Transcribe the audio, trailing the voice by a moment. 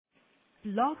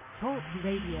Blog Talk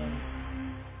Radio.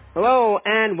 Hello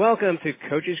and welcome to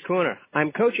Coach's Corner.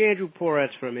 I'm Coach Andrew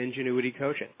Porretz from Ingenuity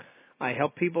Coaching. I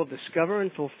help people discover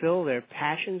and fulfill their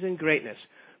passions and greatness.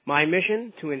 My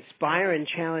mission, to inspire and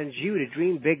challenge you to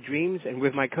dream big dreams, and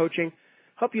with my coaching,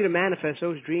 help you to manifest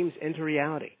those dreams into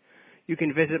reality. You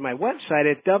can visit my website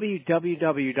at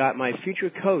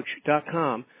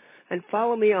www.myfuturecoach.com and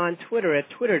follow me on Twitter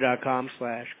at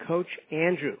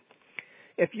twitter.com/CoachAndrew.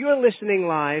 If you are listening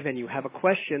live and you have a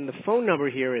question, the phone number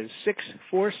here is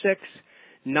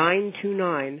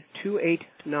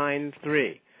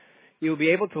 646-929-2893. You'll be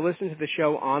able to listen to the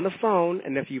show on the phone,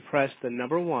 and if you press the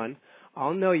number 1,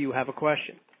 I'll know you have a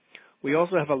question. We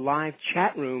also have a live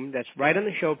chat room that's right on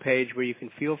the show page where you can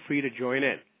feel free to join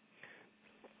in.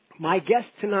 My guest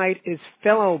tonight is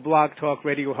fellow Blog Talk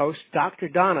Radio host, Doctor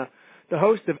Donna, the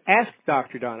host of Ask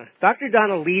Dr. Donna. Dr.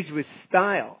 Donna leads with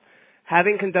style.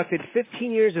 Having conducted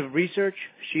 15 years of research,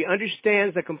 she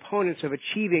understands the components of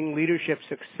achieving leadership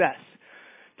success.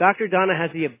 Dr. Donna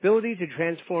has the ability to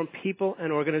transform people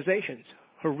and organizations.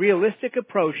 Her realistic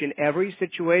approach in every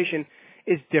situation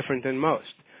is different than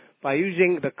most. By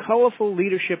using the colorful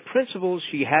leadership principles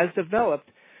she has developed,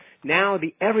 now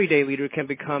the everyday leader can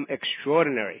become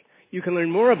extraordinary. You can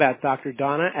learn more about Dr.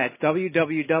 Donna at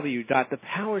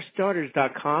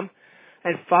www.thepowerstarters.com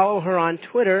and follow her on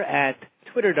Twitter at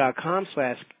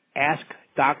twitter.com/AskDrDonna. That's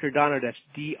Dr. Donna.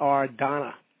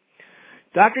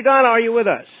 Dr. Donna, are you with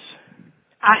us?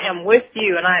 I am with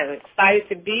you, and I am excited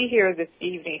to be here this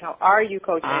evening. How are you,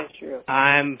 Coach Andrew?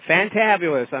 I'm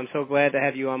fantabulous. I'm so glad to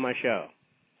have you on my show.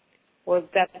 Well,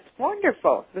 that's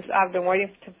wonderful. I've been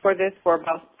waiting for this for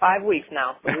about 5 weeks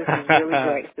now, so this is really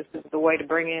great. This is the way to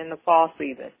bring in the fall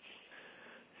season.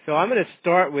 So I'm going to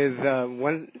start with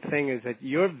one thing is that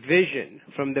your vision,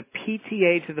 from the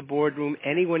PTA to the boardroom,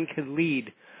 anyone can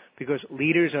lead because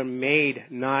leaders are made,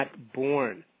 not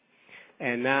born.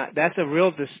 And that's a real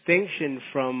distinction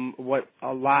from what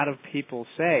a lot of people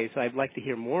say, so I'd like to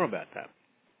hear more about that.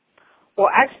 Well,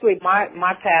 actually,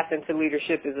 my path into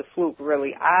leadership is a fluke,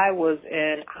 really. I was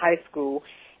in high school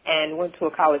and went to a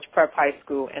college prep high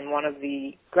school, and one of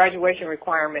the graduation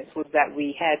requirements was that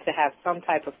we had to have some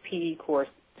type of PE course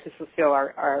to fulfill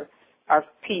our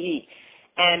PE.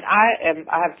 And I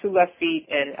have 2 left feet,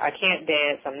 and I can't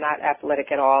dance. I'm not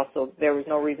athletic at all, so there was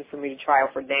no reason for me to try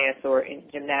out for dance or in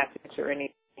gymnastics or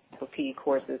any type of PE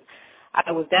courses.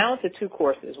 I was down to 2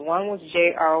 courses. One was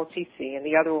JROTC, and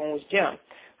the other one was gym.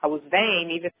 I was vain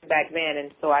even back then,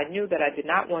 and so I knew that I did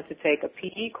not want to take a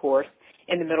PE course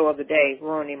in the middle of the day,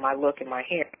 ruining my look and my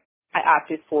hair. I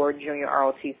opted for junior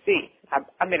ROTC.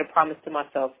 I made a promise to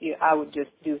myself I would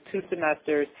just do 2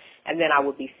 semesters and then I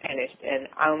would be finished. And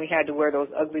I only had to wear those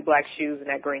ugly black shoes and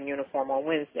that green uniform on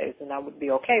Wednesdays, and that would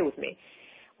be okay with me.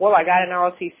 Well, I got an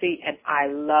ROTC and I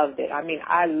loved it. I mean,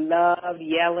 I loved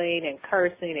yelling and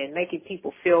cursing and making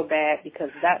people feel bad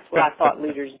because that's what I thought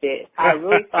leaders did. I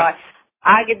really thought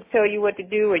I get to tell you what to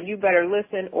do and you better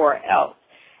listen or else.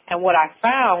 And what I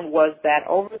found was that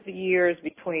over the years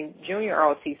between junior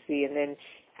ROTC and then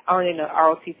earning an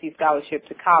ROTC scholarship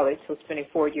to college, so spending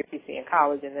 4 years in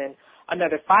college and then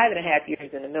another 5.5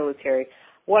 years in the military,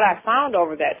 what I found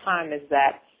over that time is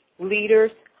that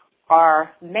leaders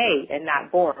are made and not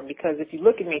born. Because if you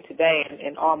look at me today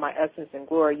in all my essence and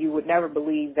glory, you would never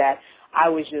believe that I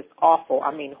was just awful. I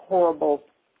mean, horrible.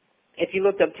 If you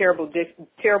looked up terrible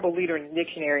leader in the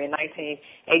dictionary in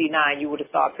 1989, you would have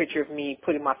saw a picture of me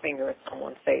putting my finger in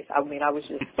someone's face. I mean, I was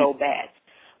just so bad.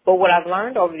 But what I've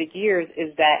learned over the years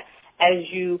is that as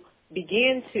you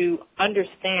begin to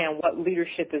understand what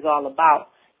leadership is all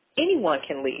about, anyone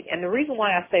can lead. And the reason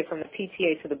why I say from the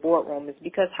PTA to the boardroom is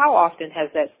because how often has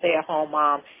that stay-at-home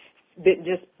mom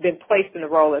been placed in the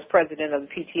role as president of the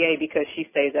PTA because she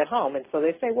stays at home? And so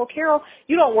they say, well, Carol,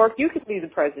 you don't work, you could be the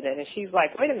president. And she's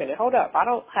like, wait a minute, hold up, I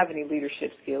don't have any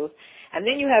leadership skills. And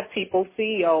then you have people,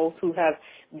 CEOs, who have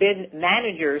been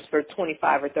managers for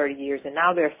 25 or 30 years, and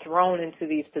now they're thrown into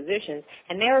these positions,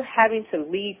 and they're having to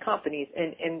lead companies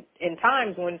in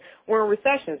times when we're in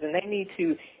recessions, and they need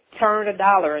to turn a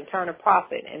dollar and turn a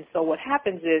profit. And so what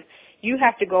happens is you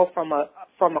have to go from a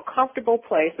comfortable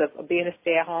place of being a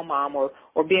stay-at-home mom or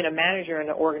being a manager in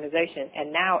an organization,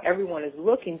 and now everyone is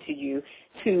looking to you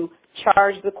to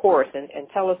charge the course and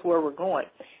tell us where we're going.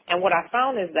 And what I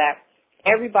found is that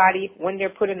everybody, when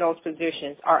they're put in those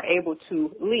positions, are able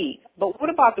to lead. But what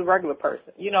about the regular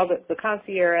person? You know, the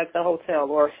concierge at the hotel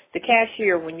or the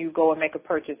cashier when you go and make a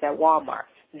purchase at Walmart.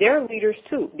 They're leaders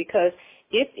too, because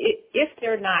if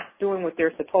they're not doing what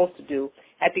they're supposed to do,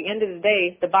 at the end of the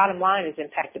day, the bottom line is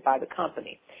impacted by the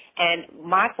company. And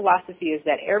my philosophy is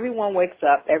that everyone wakes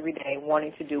up every day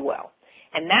wanting to do well.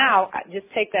 And now I just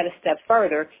take that a step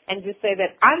further and just say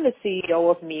that I'm the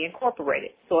CEO of Me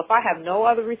Incorporated. So if I have no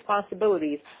other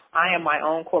responsibilities, I am my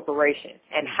own corporation.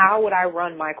 And how would I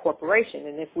run my corporation?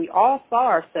 And if we all saw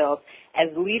ourselves as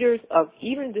leaders of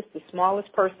even just the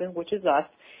smallest person, which is us,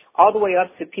 all the way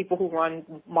up to people who run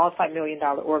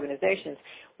multi-million-dollar organizations,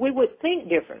 we would think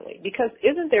differently. Because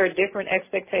isn't there a different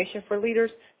expectation for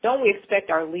leaders? Don't we expect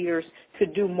our leaders to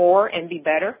do more and be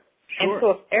better? Sure. And so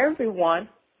if everyone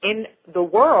in the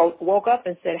world woke up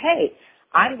and said, hey,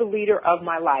 I'm the leader of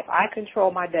my life, I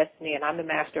control my destiny, and I'm the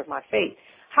master of my fate,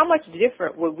 how much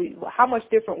different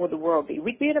would the world be?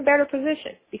 We'd be in a better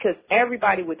position because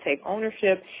everybody would take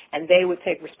ownership and they would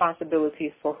take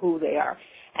responsibilities for who they are.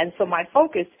 And so my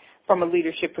focus from a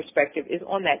leadership perspective is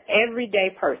on that everyday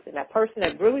person, that person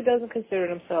that really doesn't consider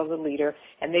themselves a leader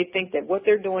and they think that what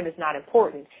they're doing is not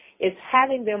important, is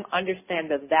having them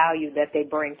understand the value that they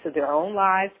bring to their own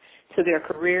lives, to their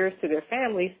careers, to their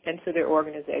families, and to their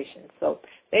organizations. So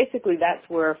basically that's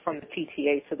where from the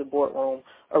PTA to the boardroom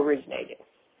originated.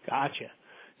 Gotcha.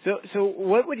 So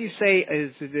what would you say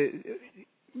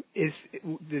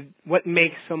what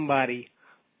makes somebody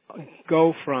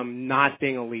go from not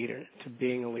being a leader to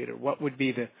being a leader? What would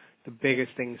be the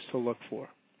biggest things to look for?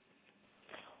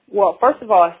 Well, first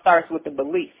of all, it starts with the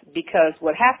belief, because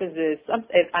what happens is,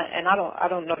 and I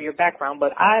don't know your background,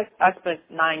 but I spent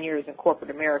 9 years in corporate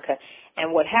America,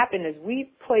 and what happened is we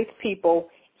placed people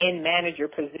in manager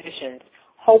positions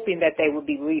hoping that they would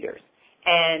be leaders,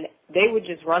 and they would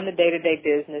just run the day-to-day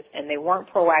business, and they weren't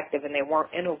proactive and they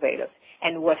weren't innovative.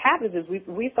 And what happens is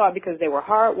we thought because they were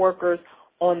hard workers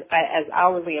as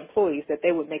hourly employees that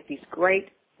they would make these great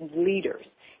leaders.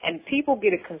 And people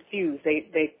get it confused.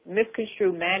 They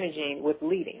misconstrue managing with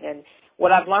leading. And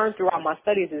what I've learned throughout my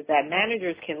studies is that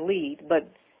managers can lead,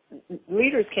 but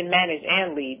leaders can manage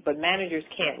and lead, but managers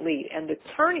can't lead. And the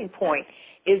turning point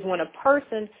is when a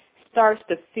person starts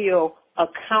to feel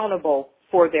accountable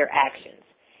for their actions.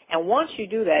 And once you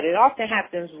do that, it often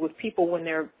happens with people when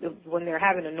they're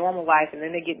having a normal life and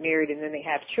then they get married and then they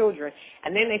have children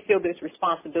and then they feel this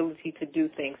responsibility to do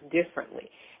things differently.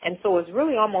 And so it's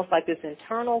really almost like this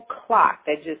internal clock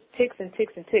that just ticks and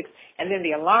ticks and ticks, and then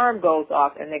the alarm goes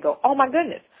off and they go, oh my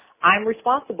goodness, I'm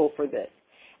responsible for this.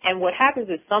 And what happens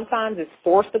is sometimes it's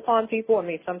forced upon people. I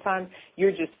mean, sometimes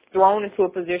you're just thrown into a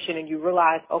position and you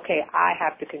realize, okay, I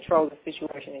have to control the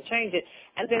situation and change it.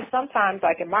 And then sometimes,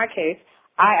 like in my case,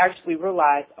 I actually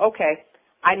realized, okay,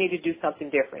 I need to do something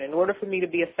different. In order for me to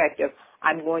be effective,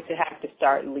 I'm going to have to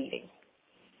start leading.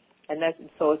 And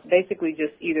so it's basically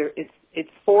just either it's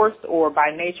forced or by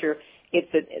nature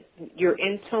you're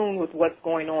in tune with what's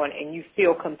going on and you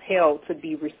feel compelled to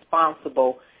be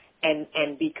responsible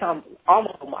and become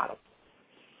almost a model.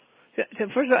 So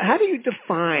first of all, how do you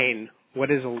define what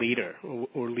is a leader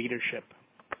or leadership?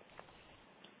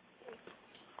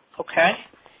 Okay.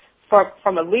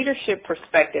 From a leadership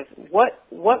perspective,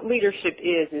 what leadership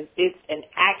is it's an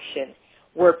action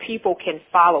where people can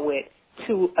follow it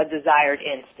to a desired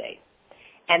end state.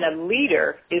 And a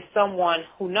leader is someone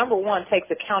who, number one, takes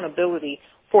accountability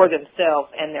for themselves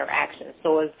and their actions.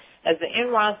 So as the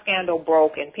Enron scandal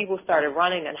broke and people started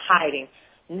running and hiding,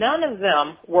 none of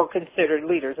them were considered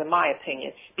leaders, in my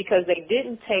opinion, because they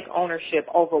didn't take ownership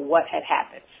over what had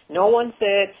happened. No one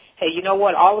said, hey, you know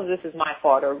what, all of this is my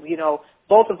fault, or, you know,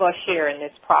 both of us share in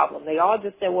this problem. They all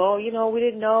just said, well, you know, we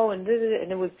didn't know, and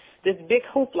it was this big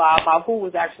hoopla about who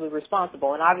was actually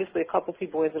responsible. And obviously a couple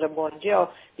people ended up going to jail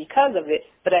because of it,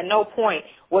 but at no point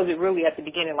was it really at the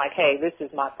beginning like, hey, this is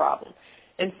my problem.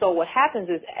 And so what happens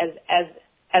is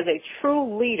as a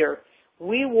true leader,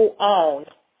 we will own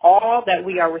all that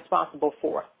we are responsible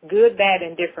for, good, bad,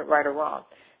 indifferent, right or wrong.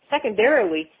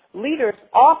 Secondarily, leaders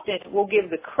often will give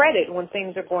the credit when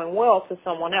things are going well to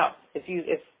someone else.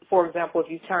 For example, if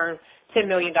you turn $10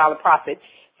 million profit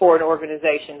for an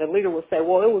organization, the leader will say,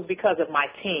 well, it was because of my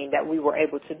team that we were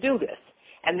able to do this.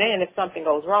 And then if something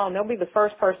goes wrong, they'll be the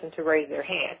first person to raise their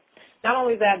hand. Not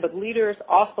only that, but leaders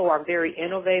also are very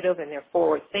innovative and they're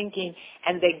forward thinking,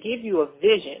 and they give you a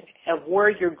vision of where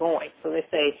you're going. So they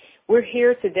say, we're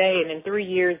here today, and in 3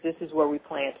 years, this is where we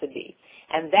plan to be.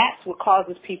 And that's what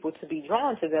causes people to be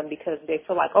drawn to them, because they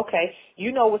feel like, okay,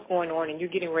 you know what's going on and you're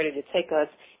getting ready to take us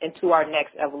into our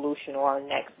next evolution or our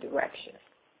next direction.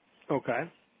 Okay.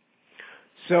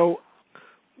 So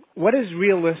what is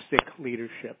realistic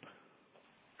leadership?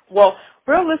 Well,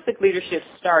 realistic leadership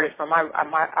started from,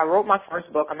 I wrote my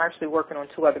first book. I'm actually working on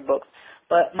 2 other books.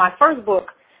 But my first book,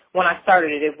 when I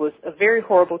started it, it was a very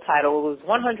horrible title. It was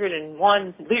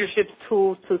 101 Leadership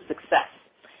Tools to Success.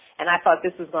 And I thought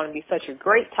this was going to be such a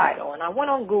great title. And I went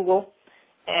on Google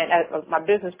and my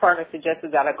business partner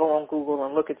suggested that I go on Google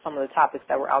and look at some of the topics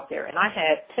that were out there. And I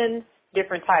had 10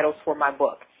 different titles for my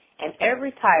book. And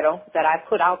every title that I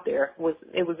put out there was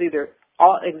either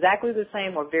all exactly the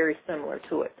same or very similar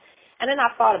to it. And then I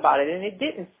thought about it, and it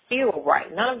didn't feel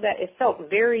right. None of that. It felt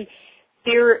very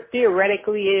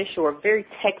theoretically-ish or very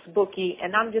textbooky,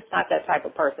 and I'm just not that type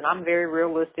of person. I'm very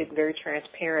realistic, very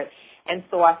transparent. And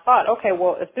so I thought, okay,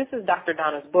 well, if this is Dr.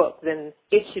 Donna's book, then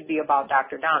it should be about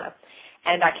Dr. Donna.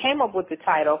 And I came up with the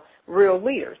title Real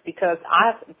Leaders because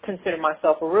I consider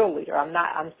myself a real leader.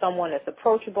 I'm someone that's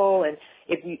approachable, and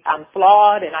I'm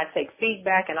flawed, and I take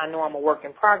feedback, and I know I'm a work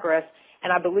in progress,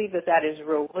 and I believe that is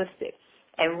realistic.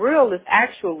 And REAL is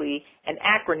actually an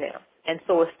acronym, and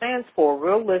so it stands for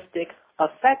realistic,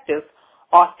 effective,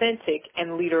 authentic,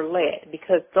 and leader-led,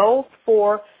 because those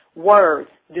 4 words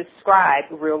describe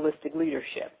realistic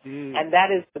leadership. And that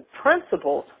is the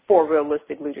principles for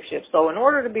realistic leadership. So in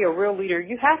order to be a real leader,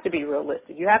 you have to be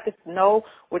realistic. You have to know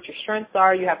what your strengths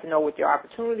are. You have to know what your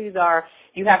opportunities are.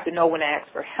 You have to know when to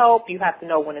ask for help. You have to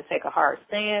know when to take a hard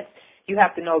stance. You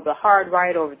have to know the hard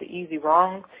right over the easy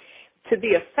wrong. To be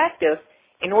effective,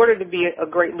 in order to be a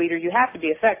great leader, you have to be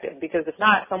effective, because if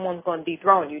not, someone's going to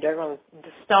dethrone you. They're going to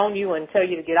stone you and tell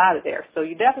you to get out of there. So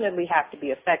you definitely have to be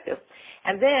effective.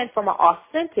 And then from an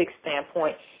authentic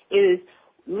standpoint is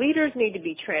leaders need to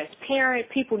be transparent.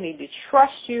 People need to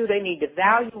trust you. They need to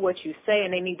value what you say,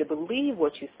 and they need to believe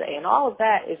what you say. And all of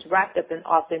that is wrapped up in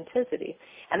authenticity.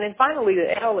 And then finally,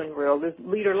 the L in real is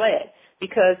leader-led,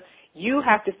 because you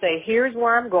have to say, here's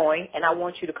where I'm going, and I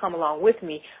want you to come along with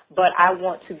me, but I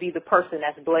want to be the person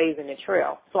that's blazing the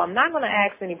trail. So I'm not going to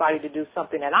ask anybody to do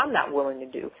something that I'm not willing to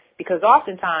do, because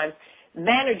oftentimes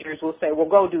managers will say, well,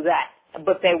 go do that,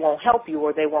 but they won't help you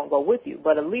or they won't go with you.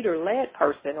 But a leader-led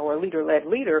person or a leader-led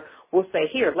leader will say,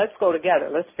 here, let's go together.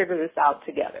 Let's figure this out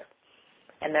together.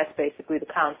 And that's basically the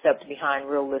concept behind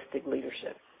realistic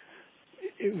leadership.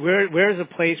 Where's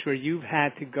a place where you've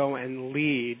had to go and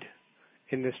lead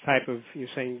in this type of, you're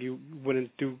saying you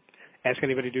wouldn't ask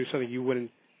anybody to do something you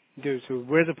wouldn't do. So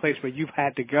where's a place where you've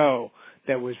had to go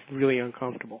that was really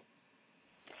uncomfortable?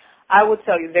 I would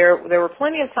tell you there were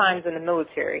plenty of times in the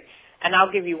military, and I'll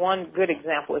give you one good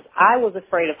example, is I was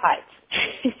afraid of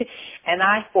heights. And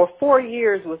I, for 4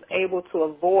 years, was able to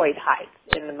avoid heights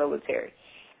in the military.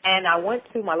 And I went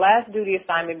to my last duty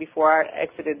assignment before I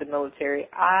exited the military.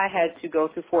 I had to go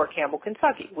to Fort Campbell,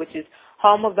 Kentucky, which is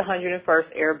home of the 101st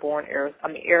Airborne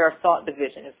Air Assault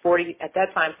Division. At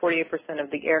that time, 48% of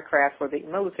the aircraft for the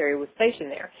military was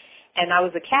stationed there. And I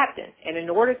was a captain. And in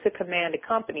order to command a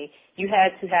company, you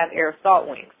had to have air assault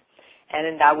wings.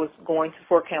 And I was going to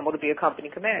Fort Campbell to be a company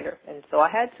commander. And so I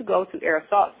had to go to air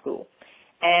assault school.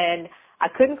 And I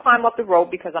couldn't climb up the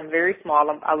rope because I'm very small.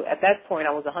 At that point,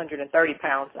 I was 130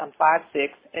 pounds. I'm 5'6",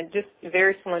 and just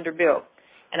very slender build.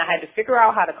 And I had to figure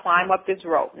out how to climb up this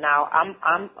rope. Now,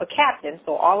 I'm a captain,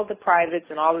 so all of the privates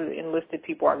and all of the enlisted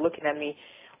people are looking at me,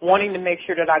 wanting to make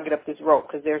sure that I get up this rope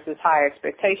because there's this high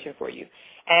expectation for you.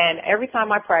 And every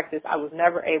time I practiced, I was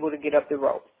never able to get up the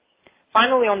rope.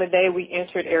 Finally, on the day we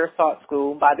entered air assault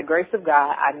school, by the grace of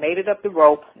God, I made it up the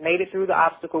rope, made it through the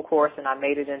obstacle course, and I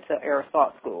made it into air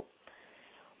assault school.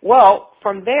 Well,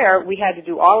 from there, we had to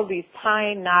do all of these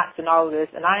tying knots and all of this,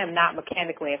 and I am not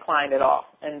mechanically inclined at all.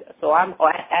 And so I'm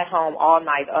at home all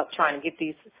night up trying to get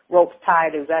these ropes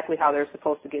tied exactly how they're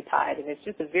supposed to get tied, and it's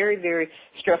just a very, very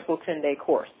stressful 10-day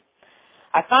course.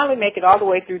 I finally make it all the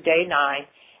way through day 9,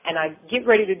 and I get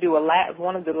ready to do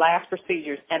one of the last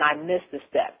procedures, and I missed a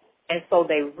step. And so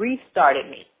they restarted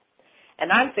me.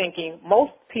 And I'm thinking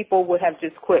most people would have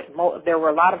just quit. There were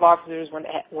a lot of officers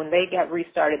when they got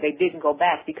restarted, they didn't go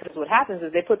back because what happens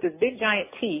is they put this big giant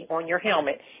T on your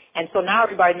helmet, and so now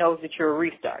everybody knows that you're a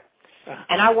restart.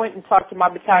 And I went and talked to my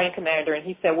battalion commander, and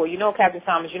he said, well, you know, Captain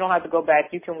Thomas, you don't have to go back.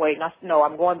 You can wait. And I said, no,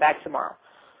 I'm going back tomorrow.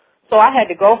 So I had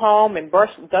to go home and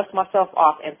dust myself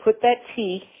off and put that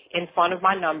T in front of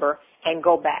my number and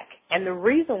go back. And the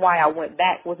reason why I went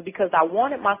back was because I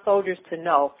wanted my soldiers to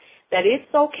know that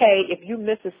it's okay if you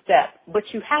miss a step, but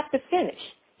you have to finish.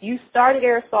 You started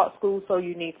air assault school, so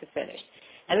you need to finish.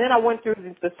 And then I went through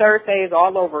the third phase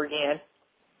all over again.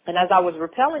 And as I was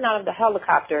rappelling out of the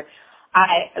helicopter,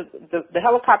 the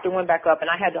helicopter went back up, and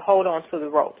I had to hold on to the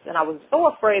ropes. And I was so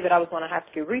afraid that I was going to have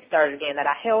to get restarted again that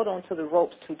I held on to the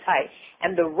ropes too tight.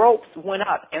 And the ropes went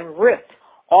up and ripped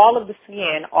all of the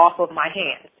skin off of my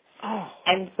hands. Oh.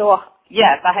 And so,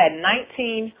 yes, I had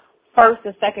 19 first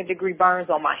and second degree burns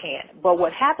on my hand. But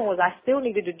what happened was I still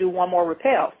needed to do one more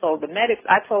rappel. So the medics,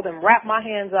 I told them, wrap my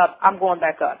hands up. I'm going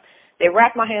back up. They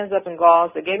wrapped my hands up in gauze.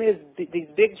 They gave me these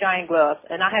big giant gloves,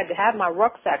 and I had to have my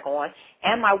rucksack on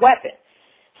and my weapon.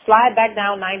 slide back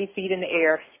down 90 feet in the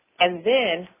air, and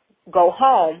then go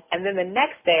home. And then the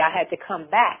next day I had to come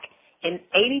back in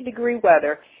 80-degree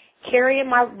weather, carrying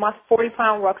my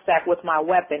 40-pound rucksack with my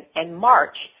weapon, and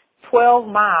march 12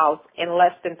 miles in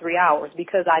less than 3 hours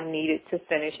because I needed to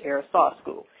finish air assault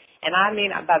school. And I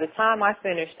mean, by the time I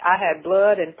finished, I had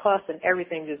blood and pus and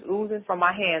everything just oozing from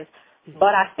my hands,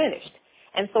 but I finished.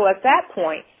 And so at that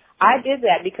point, I did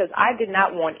that because I did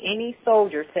not want any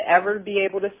soldier to ever be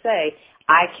able to say,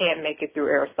 I can't make it through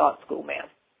air assault school, ma'am.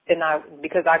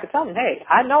 Because I could tell them, hey,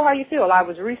 I know how you feel. I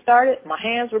was restarted. My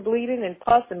hands were bleeding and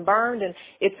pus and burned, and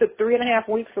it took 3.5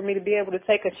 weeks for me to be able to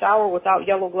take a shower without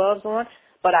yellow gloves on,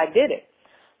 but I did it.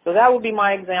 So that would be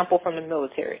my example from the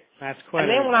military. That's quite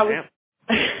an example.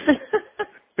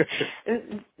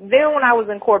 Then when I was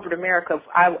in corporate America,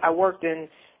 I worked in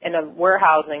a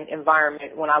warehousing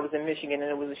environment when I was in Michigan, and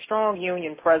there was a strong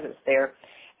union presence there.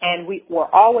 And we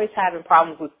were always having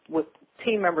problems with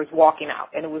team members walking out,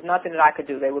 and it was nothing that I could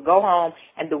do. They would go home,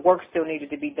 and the work still needed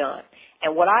to be done.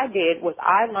 And what I did was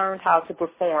I learned how to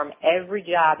perform every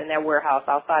job in that warehouse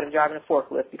outside of driving a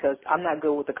forklift, because I'm not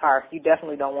good with the car. You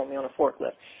definitely don't want me on a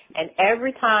forklift. And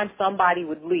every time somebody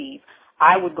would leave,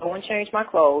 I would go and change my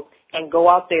clothes and go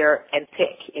out there and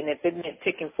pick. And if it meant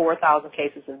picking 4,000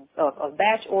 cases of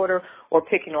batch order, or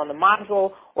picking on the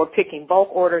module, or picking bulk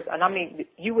orders, and I mean,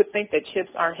 you would think that chips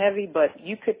aren't heavy, but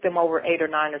you pick them over 8 or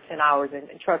 9 or 10 hours, and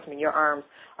trust me, your arms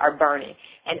are burning.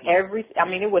 And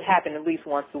it would happen at least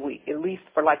once a week, at least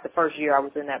for like the first year I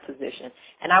was in that position.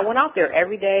 And I went out there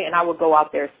every day, and I would go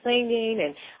out there singing,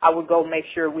 and I would go make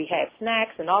sure we had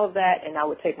snacks and all of that, and I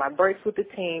would take my breaks with the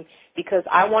team, because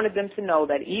I wanted them to know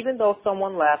that even though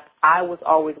someone left, I was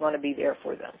always going to be there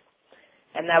for them.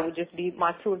 And that would just be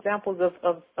my 2 examples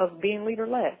of being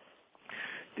leader-led.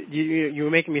 You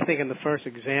were making me think of the first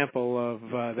example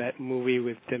of that movie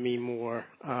with Demi Moore.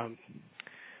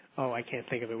 I can't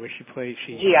think of it, where she plays.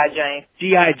 G.I. Jane.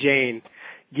 G.I. Jane.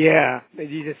 Yeah,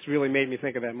 you just really made me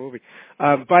think of that movie.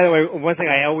 By the way, one thing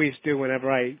I always do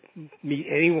whenever I meet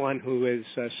anyone who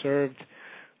has served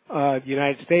the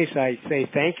United States, I say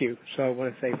thank you. So I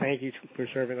want to say thank you for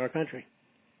serving our country.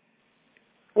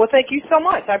 Well, thank you so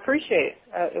much. I appreciate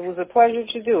it. It was a pleasure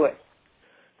to do it.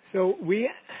 So we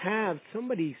have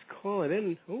somebody's calling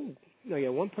in.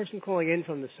 One person calling in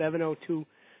from the 702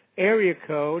 area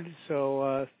code.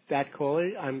 So that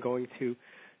caller, I'm going to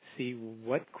see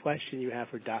what question you have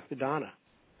for Dr. Donna.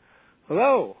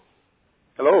 Hello.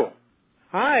 Hello.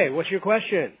 Hi. What's your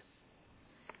question?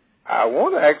 I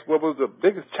want to ask what was the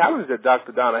biggest challenge that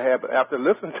Dr. Donna had, but after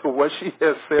listening to what she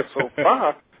has said so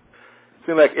far, it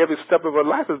seems like every step of her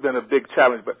life has been a big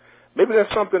challenge. But maybe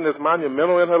there's something that's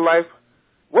monumental in her life.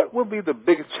 What would be the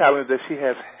biggest challenge that she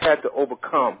has had to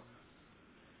overcome?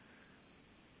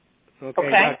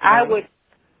 Okay. I would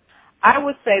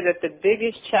say that the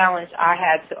biggest challenge I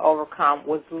had to overcome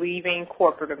was leaving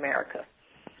corporate America.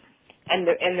 And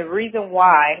the reason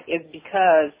why is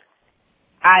because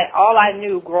all I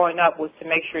knew growing up was to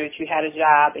make sure that you had a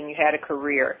job and you had a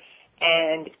career.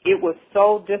 And it was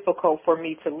so difficult for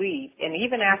me to leave. And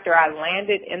even after I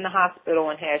landed in the hospital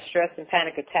and had stress and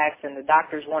panic attacks, and the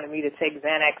doctors wanted me to take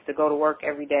Xanax to go to work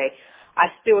every day,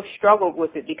 I still struggled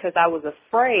with it because I was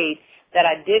afraid that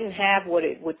I didn't have what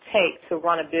it would take to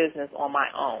run a business on my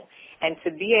own. And to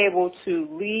be able to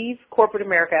leave corporate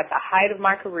America at the height of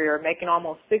my career, making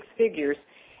almost 6 figures,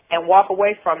 and walk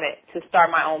away from it to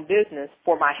start my own business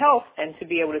for my health and to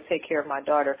be able to take care of my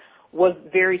daughter was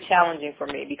very challenging for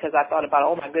me, because I thought about,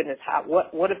 oh my goodness,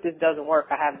 what if this doesn't work?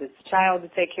 I have this child to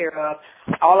take care of.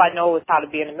 All I know is how to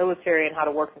be in the military and how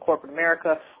to work in corporate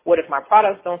America. What if my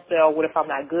products don't sell? What if I'm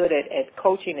not good at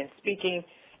coaching and speaking?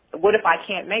 What if I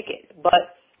can't make it?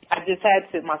 But I just had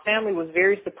to, my family was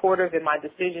very supportive in my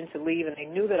decision to leave, and they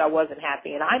knew that I wasn't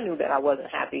happy, and I knew that I wasn't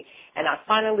happy. And I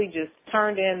finally just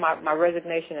turned in my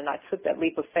resignation, and I took that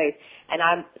leap of faith. And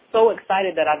I'm so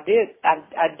excited that I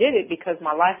did it, because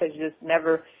my life has just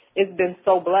never, it's been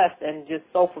so blessed and just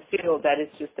so fulfilled that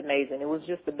it's just amazing. It was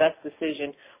just the best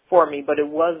decision for me, but it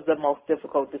was the most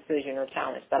difficult decision or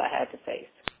challenge that I had to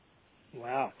face.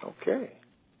 Wow. Okay.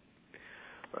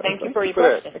 Thank you for your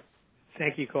question.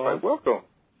 Thank you, caller. You're welcome.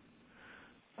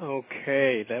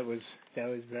 Okay, that was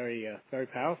very very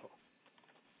powerful.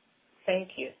 Thank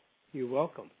you. You're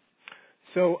welcome.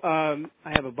 So I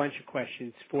have a bunch of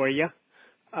questions for you.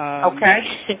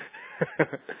 Okay.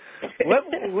 What's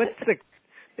the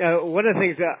one of the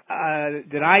things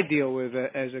that I deal with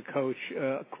as a coach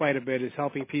quite a bit is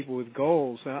helping people with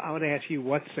goals. I want to ask you,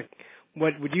 what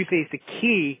would you say is the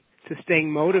key to staying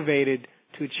motivated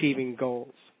to achieving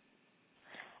goals?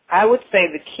 I would say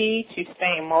the key to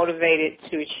staying motivated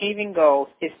to achieving goals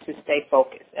is to stay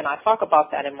focused. And I talk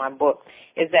about that in my book,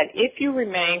 is that if you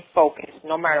remain focused,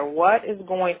 no matter what is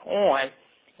going on,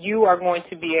 you are going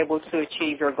to be able to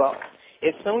achieve your goals.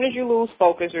 As soon as you lose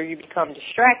focus or you become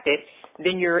distracted,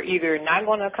 then you're either not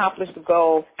going to accomplish the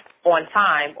goal on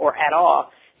time or at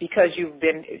all because you've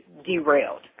been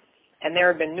derailed. And there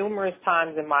have been numerous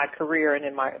times in my career and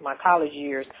in my college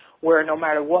years where no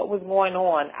matter what was going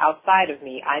on outside of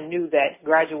me, I knew that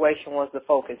graduation was the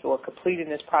focus or completing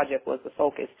this project was the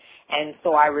focus. And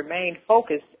so I remained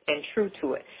focused and true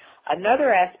to it.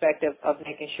 Another aspect of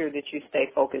making sure that you stay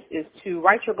focused is to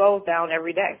write your goals down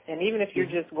every day. And even if you're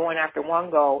just going after one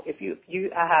goal,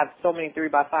 I have so many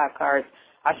 3x5 cards,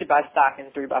 I should buy stock in a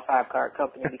 3x5 card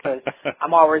company because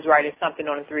I'm always writing something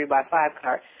on a 3x5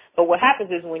 card. But what happens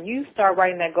is when you start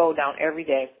writing that goal down every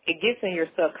day, it gets in your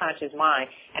subconscious mind,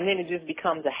 and then it just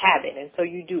becomes a habit. And so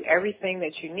you do everything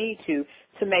that you need to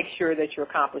make sure that you're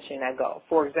accomplishing that goal.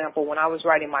 For example, when I was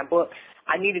writing my book,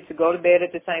 I needed to go to bed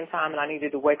at the same time, and I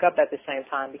needed to wake up at the same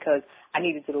time because I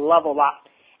needed to level up.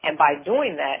 And by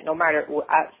doing that, no matter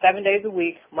 7 days a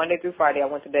week, Monday through Friday, I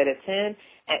went to bed at 10, and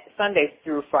Sunday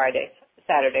through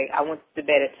Saturday, I went to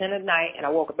bed at 10 at night, and I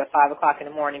woke up at 5 o'clock in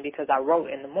the morning because I wrote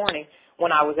in the morning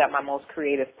when I was at my most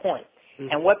creative point.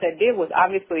 Mm-hmm. And what that did was,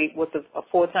 obviously, with a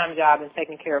full-time job and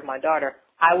taking care of my daughter,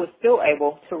 I was still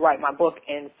able to write my book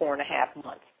in 4.5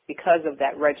 months because of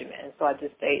that regimen. And so I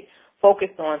just stayed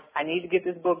focused on, I need to get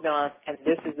this book done, and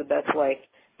this is the best way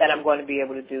that I'm going to be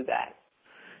able to do that.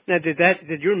 Now,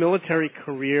 did your military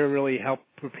career really help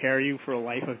prepare you for a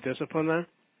life of discipline then?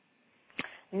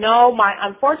 No,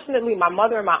 unfortunately, my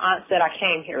mother and my aunt said I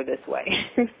came here this way.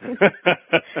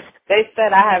 They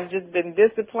said I have just been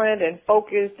disciplined and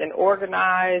focused and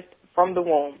organized from the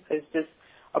womb. It's just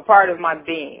a part of my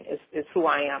being. Is who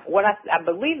I am. What I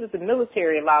believe that the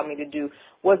military allowed me to do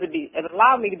was it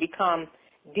allowed me to become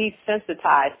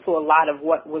desensitized to a lot of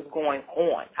what was going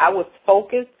on. I was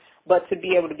focused, but to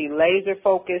be able to be laser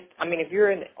focused, I mean, if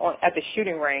you're at the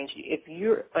shooting range, if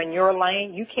you're in your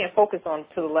lane, you can't focus on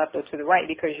to the left or to the right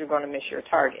because you're going to miss your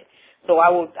target. So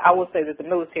I will say that the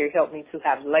military helped me to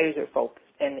have laser focus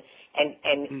and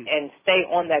stay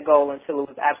on that goal until it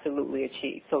was absolutely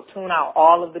achieved. So tune out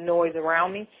all of the noise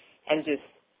around me and just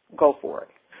go for it.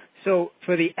 So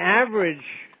for the average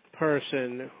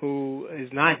person who is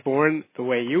not born the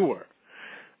way you were,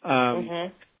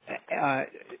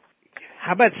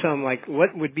 how about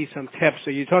what would be some tips? So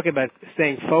you talk about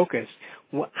staying focused.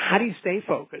 How do you stay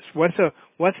focused? What's a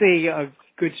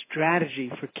good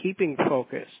strategy for keeping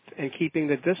focused and keeping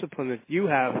the discipline that you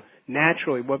have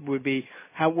naturally? What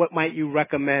might you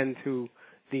recommend to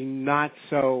the not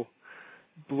so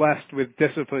blessed with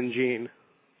discipline gene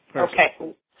person?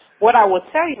 Okay. What I will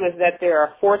tell you is that there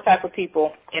are 4 types of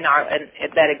people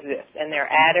that exist, and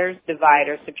they're adders,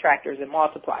 dividers, subtractors, and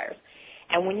multipliers.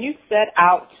 And when you set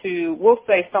out to, we'll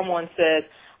say someone says,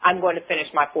 I'm going to finish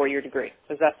my 4-year degree,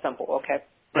 because that's simple, okay?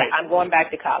 Right. I'm going back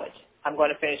to college. I'm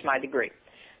going to finish my degree.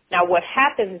 Now, what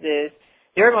happens is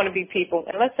there are going to be people,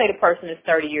 and let's say the person is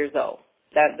 30 years old.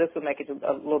 This will make it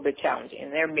a little bit challenging.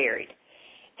 And they're married,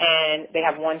 and they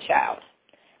have 1 child.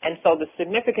 And so the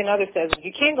significant other says,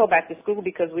 you can't go back to school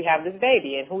because we have this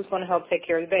baby, and who's going to help take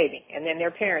care of the baby? And then their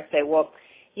parents say, well,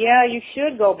 yeah, you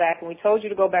should go back, and we told you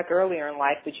to go back earlier in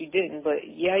life, but you didn't. But,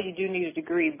 yeah, you do need a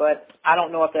degree, but I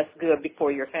don't know if that's good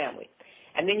for your family.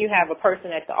 And then you have a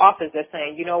person at the office that's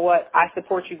saying, you know what, I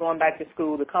support you going back to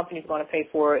school. The company's going to pay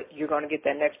for it. You're going to get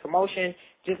that next promotion.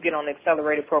 Just get on the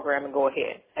accelerated program and go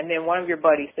ahead. And then one of your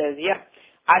buddies says, yeah,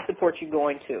 I support you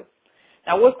going too.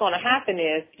 Now, what's going to happen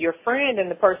is your friend and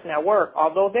the person at work,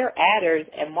 although they're adders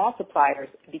and multipliers,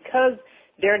 because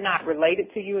they're not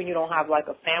related to you and you don't have like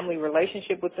a family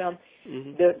relationship with them,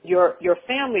 your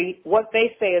family, what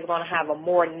they say is going to have a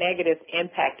more negative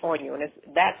impact on you. And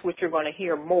that's what you're going to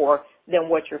hear more than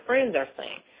what your friends are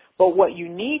saying. But what you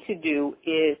need to do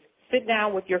is sit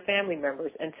down with your family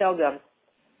members and tell them,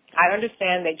 I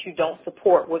understand that you don't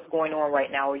support what's going on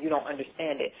right now or you don't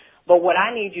understand it. But what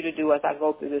I need you to do as I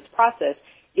go through this process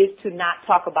is to not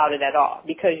talk about it at all,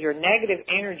 because your negative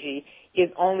energy is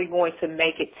only going to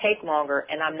make it take longer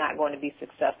and I'm not going to be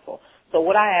successful. So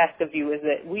what I ask of you is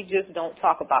that we just don't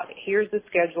talk about it. Here's the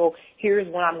schedule. Here's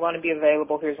when I'm going to be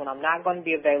available. Here's when I'm not going to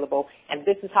be available. And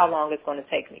this is how long it's going to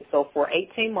take me. So for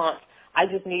 18 months, I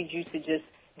just need you to just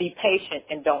be patient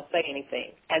and don't say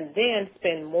anything. And then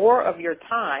spend more of your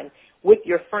time with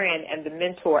your friend and the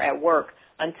mentor at work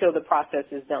until the process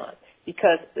is done.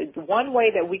 Because one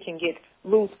way that we can get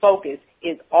lose focus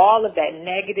is all of that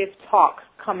negative talk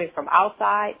coming from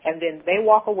outside, and then they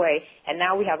walk away, and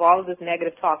now we have all of this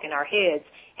negative talk in our heads,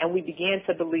 and we begin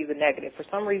to believe the negative. For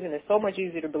some reason, it's so much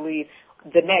easier to believe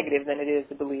the negative than it is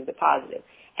to believe the positive.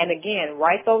 And again,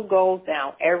 write those goals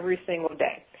down every single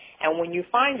day. And when you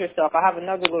find yourself, I have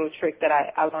another little trick that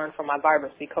I learned from my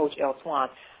vibrancy coach, El Swan.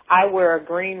 I wear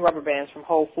green rubber bands from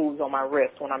Whole Foods on my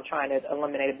wrist when I'm trying to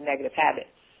eliminate a negative habit.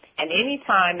 And any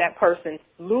time that person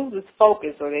loses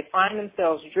focus or they find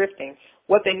themselves drifting,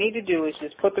 what they need to do is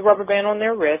just put the rubber band on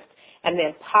their wrist and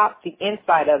then pop the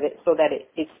inside of it so that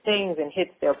it stings and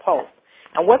hits their pulse.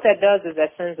 And what that does is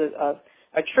that sends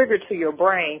a trigger to your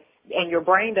brain, and your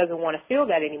brain doesn't want to feel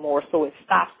that anymore, so it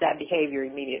stops that behavior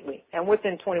immediately. And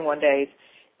within 21 days,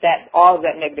 all of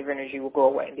that negative energy will go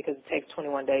away because it takes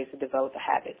 21 days to develop a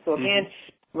habit. So again,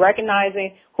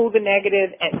 recognizing who the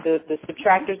negative and the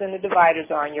subtractors and the dividers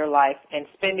are in your life and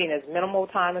spending as minimal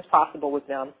time as possible with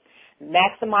them,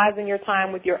 maximizing your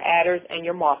time with your adders and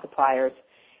your multipliers,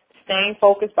 staying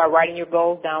focused by writing your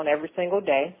goals down every single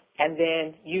day, and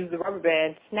then use the rubber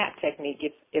band snap technique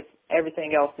if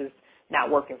everything else is not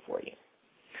working for you.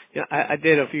 Yeah, I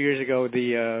did a few years ago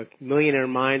the Millionaire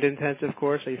Mind Intensive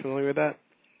course. Are you familiar with that?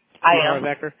 I am.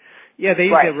 Becker. Yeah, they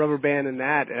used that rubber band in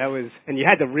that. And you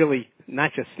had to really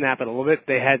not just snap it a little bit.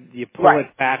 You pull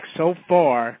it back so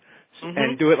far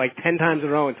and do it like 10 times in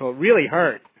a row until it really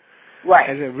hurt. Right.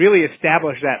 And it really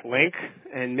established that link.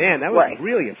 And man, that was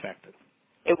really effective.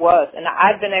 It was. And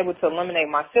I've been able to eliminate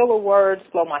my filler words,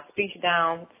 slow my speech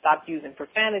down, stop using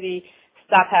profanity,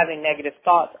 stop having negative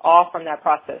thoughts, all from that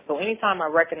process. So anytime I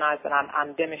recognize that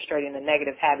I'm demonstrating a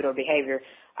negative habit or behavior,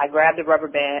 I grab the rubber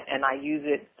band and I use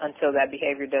it until that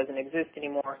behavior doesn't exist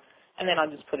anymore, and then I'll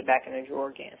just put it back in the drawer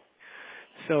again.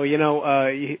 So,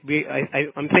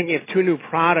 I'm thinking of 2 new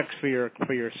products for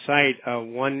your site.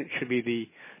 One should be the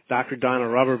Doctor Donna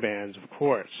rubber bands, of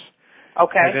course.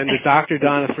 Okay. And then the Doctor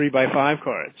Donna 3x5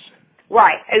 cards.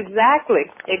 Right. Exactly.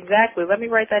 Let me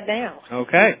write that down.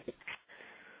 Okay.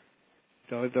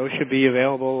 So those should be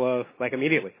available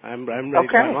immediately. I'm ready to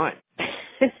buy mine.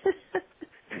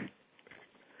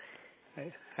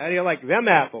 How do you like them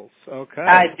apples? Okay.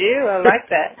 I do. I like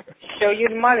that. Show you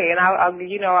the money, and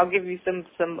I'll give you some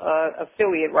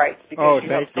affiliate rights because you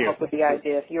helped come up with the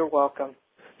idea. You're welcome.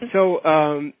 So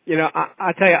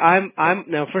I'll tell you, I'm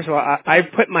now. First of all, I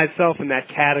put myself in that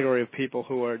category of people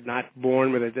who are not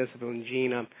born with a disciplined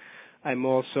gene. I'm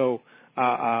also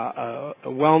a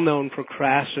well-known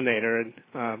procrastinator, and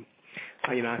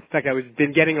in fact, I've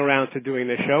been getting around to doing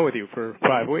this show with you for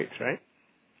 5 weeks, right?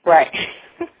 Right.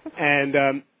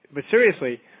 And but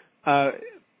seriously,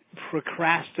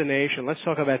 procrastination. Let's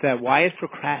talk about that. Why is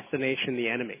procrastination the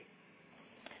enemy?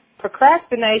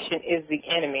 Procrastination is the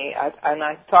enemy, and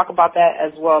I talk about that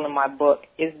as well in my book,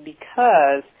 is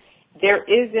because there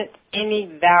isn't any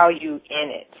value in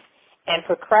it. And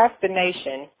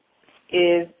procrastination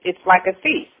it's like a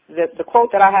thief. The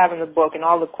quote that I have in the book, and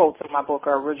all the quotes in my book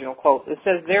are original quotes, it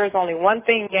says there is only one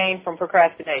thing gained from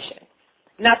procrastination.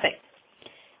 Nothing.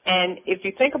 And if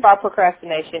you think about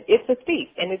procrastination, it's a thief,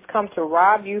 and it's come to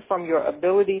rob you from your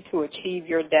ability to achieve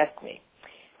your destiny.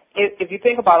 If you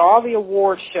think about all the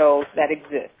award shows that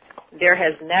exist, there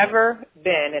has never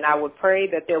been, and I would pray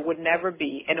that there would never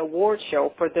be, an award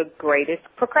show for the greatest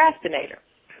procrastinator.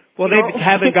 Well, they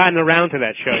haven't gotten around to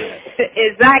that show yet.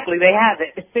 Exactly, they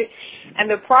haven't. And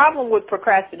the problem with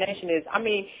procrastination is,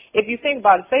 if you think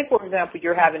about it, say, for example,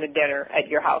 you're having a dinner at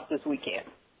your house this weekend,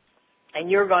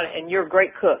 and you're a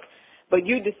great cook, but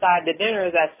you decide the dinner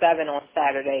is at 7 on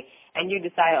Saturday, and you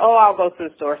decide, I'll go to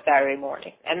the store Saturday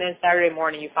morning. And then Saturday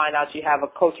morning you find out you have a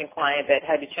coaching client that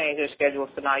had to change their schedule,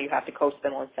 so now you have to coach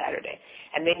them on Saturday.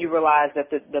 And then you realize that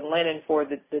the linen for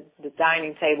the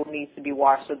dining table needs to be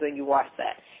washed, so then you wash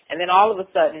that. And then all of a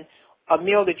sudden, a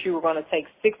meal that you were going to take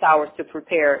 6 hours to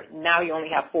prepare, now you only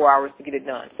have 4 hours to get it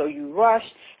done. So you rush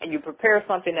and you prepare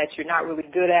something that you're not really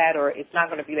good at, or it's not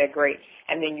going to be that great,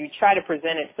 and then you try to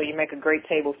present it so you make a great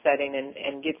table setting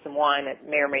and get some wine that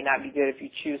may or may not be good if you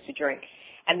choose to drink.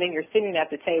 And then you're sitting at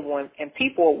the table, and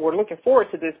people were looking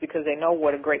forward to this because they know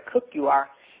what a great cook you are.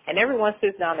 And everyone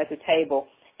sits down at the table,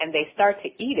 and they start to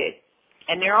eat it,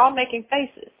 and they're all making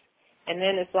faces. And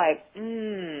then it's like,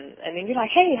 and then you're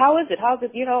like, hey, how is it? How's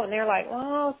it? And they're like,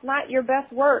 it's not your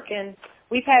best work, and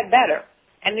we've had better.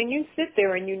 And then you sit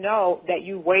there and you know that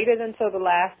you waited until the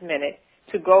last minute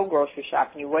to go grocery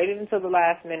shopping. You waited until the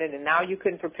last minute, and now you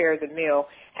couldn't prepare the meal.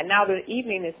 And now the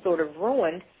evening is sort of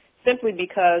ruined simply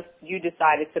because you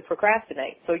decided to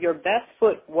procrastinate. So your best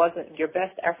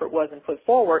effort wasn't put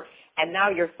forward, and now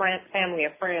your family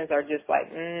and friends are just like,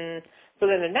 So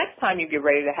then the next time you get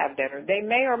ready to have dinner, they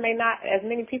may or may not, as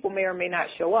many people may or may not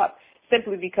show up,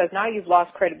 simply because now you've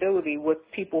lost credibility with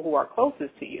people who are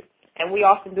closest to you. And we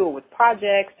often do it with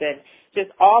projects and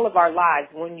just all of our lives.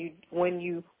 When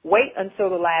you wait until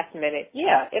the last minute,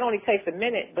 yeah, it only takes a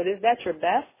minute, but is that your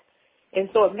best? And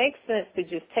so it makes sense to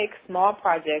just take small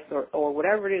projects or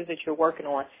whatever it is that you're working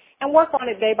on and work on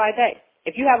it day by day.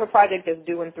 If you have a project that's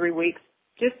due in 3 weeks,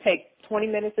 just take 20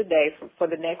 minutes a day for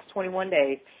the next 21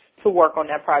 days to work on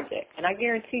that project. And I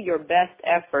guarantee your best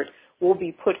effort will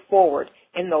be put forward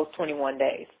in those 21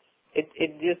 days.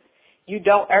 You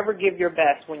don't ever give your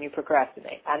best when you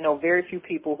procrastinate. I know very few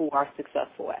people who are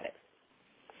successful at it.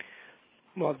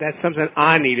 Well, that's something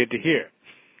I needed to hear.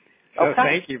 So okay.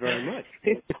 Thank you very much.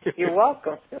 You're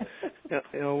welcome.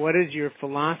 Now, what is your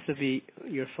philosophy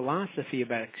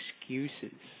about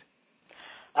excuses?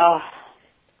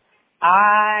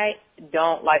 I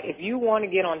don't like, if you want to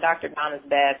get on Dr. Donna's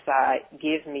bad side,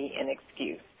 give me an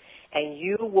excuse. And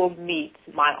you will meet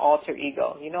my alter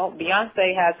ego. You know,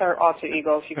 Beyonce has her alter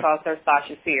ego. She calls her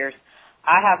Sasha Fierce.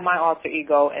 I have my alter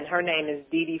ego, and her name is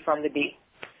Dee Dee from the D.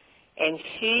 And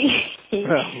she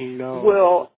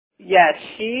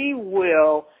she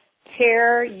will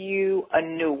tear you a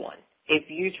new one if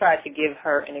you try to give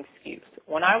her an excuse.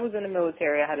 When I was in the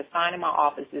military, I had a sign in my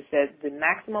office that said the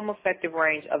maximum effective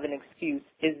range of an excuse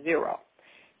is 0.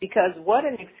 Because what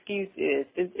an excuse is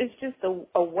it's just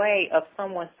a way of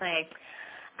someone saying,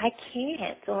 I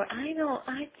can't, or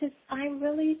I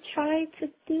really tried to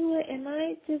do it, and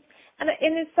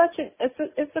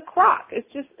it's a crock.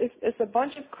 It's a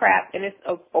bunch of crap, and it's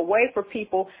a way for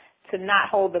people to not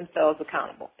hold themselves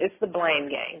accountable. It's the blame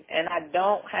game, and I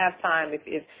don't have time.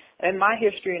 If in my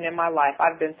history and in my life,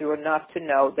 I've been through enough to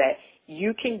know that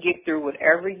you can get through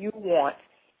whatever you want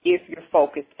if you're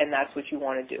focused and that's what you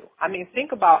want to do. I mean,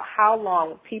 think about how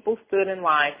long people stood in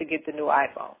line to get the new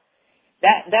iPhone.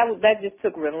 That just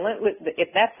took relentless, if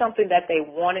that's something that they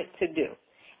wanted to do.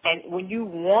 And when you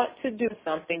want to do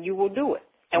something, you will do it.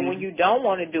 And when you don't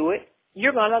want to do it,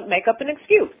 you're going to make up an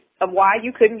excuse of why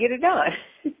you couldn't get it done.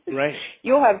 Right.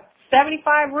 You'll have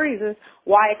 75 reasons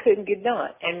why it couldn't get done.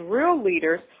 And real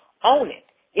leaders own it.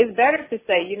 It's better to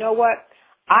say, you know what,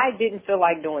 I didn't feel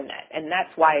like doing that, and that's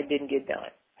why it didn't get done.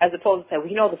 As opposed to say, well,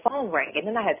 you know, the phone rang, and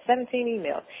then I had 17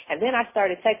 emails, and then I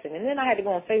started texting, and then I had to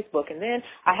go on Facebook, and then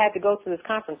I had to go to this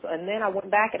conference, and then I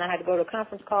went back and I had to go to a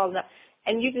conference call,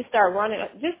 and you just start running.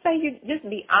 Just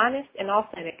be honest and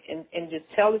authentic, and just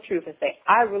tell the truth and say,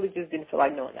 I really just didn't feel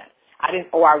like doing that. I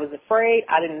was afraid.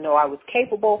 I didn't know I was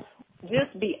capable.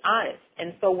 Just be honest.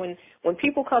 And so when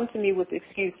people come to me with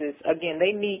excuses, again,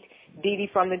 they meet Dee Dee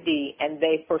from the D, and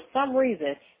they, for some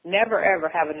reason, never, ever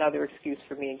have another excuse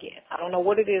for me again. I don't know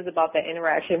what it is about that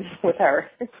interaction with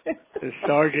her. The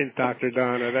Sergeant Dr.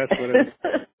 Donna, that's what it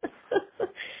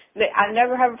is. I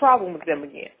never have a problem with them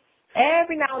again.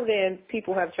 Every now and then,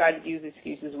 people have tried to use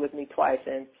excuses with me twice,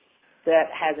 and that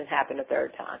hasn't happened a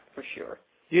third time, for sure.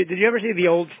 Did you ever see the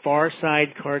old Far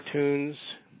Side cartoons?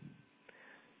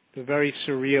 The very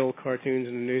surreal cartoons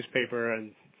in the newspaper?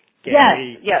 And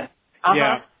Yes. Uh-huh.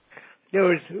 Yeah. There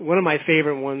was one of my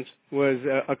favorite ones was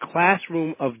a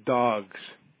classroom of dogs,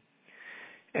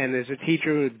 and there's a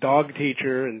teacher, a dog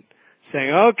teacher, and saying,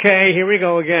 "Okay, here we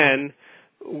go again.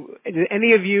 Did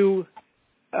any of you,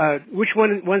 which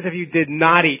ones of you did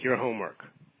not eat your homework?"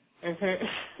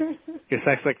 Mm-hmm. Because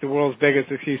that's like the world's biggest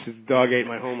excuse: is the dog ate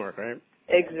my homework, right?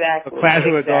 Exactly. A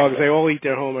classroom of dogs, they all eat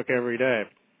their homework every day.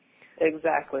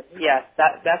 Exactly. Yes,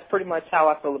 that's pretty much how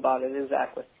I feel about it.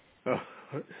 Exactly. Oh,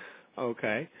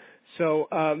 okay. So,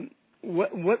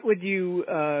 what would you?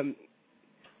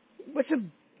 What's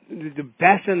the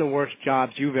best and the worst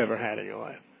jobs you've ever had in your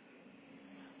life?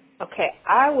 Okay,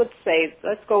 I would say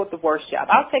let's go with the worst job.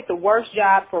 I'll take the worst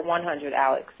job for 100,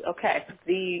 Alex. Okay,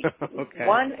 the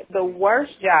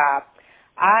worst job.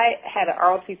 I had an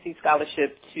ROTC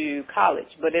scholarship to college,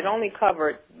 but it only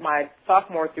covered my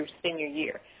sophomore through senior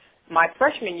year. My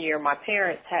freshman year, my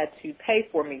parents had to pay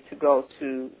for me to go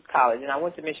to college, and I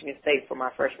went to Michigan State for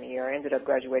my freshman year. I ended up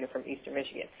graduating from Eastern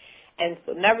Michigan. And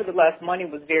so nevertheless, money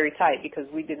was very tight because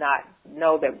we did not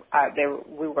know that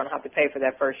we were going to have to pay for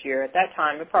that first year. At that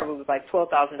time, it probably was like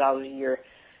 $12,000 a year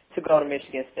to go to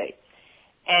Michigan State.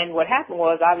 And what happened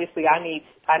was, obviously, I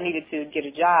needed to get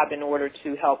a job in order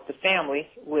to help the family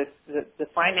with the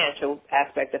financial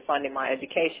aspect of funding my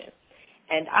education.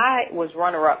 And I was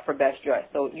runner-up for best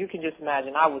dressed. So you can just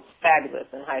imagine I was fabulous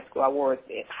in high school. I wore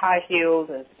high heels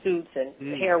and suits, and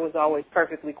the hair was always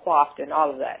perfectly coiffed and all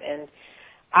of that. And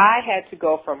I had to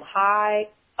go from high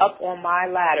up on my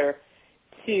ladder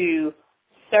to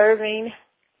serving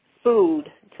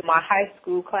food to my high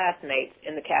school classmates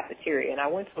in the cafeteria. And I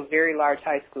went to a very large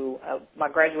high school. My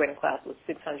graduating class was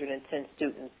 610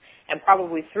 students, and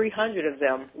probably 300 of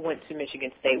them went to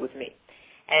Michigan State with me.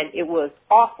 And it was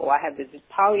awful. I had this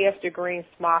polyester green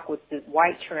smock with this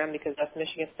white trim, because that's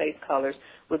Michigan State's colors,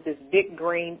 with this big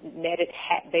green netted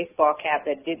hat, baseball cap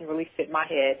that didn't really fit my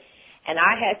head. And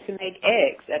I had to make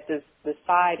eggs at the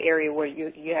side area where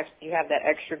you have that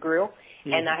extra grill.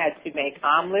 Mm-hmm. And I had to make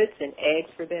omelets and eggs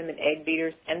for them and egg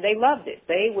beaters, and they loved it.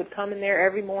 They would come in there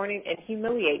every morning and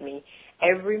humiliate me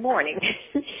every morning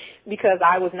because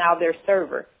I was now their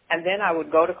server. And then I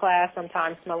would go to class,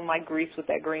 sometimes smelling like grease with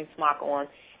that green smock on,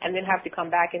 and then have to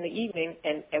come back in the evening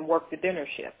and work the dinner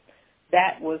shift.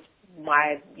 That was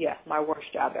my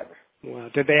worst job ever. Wow.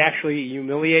 Did they actually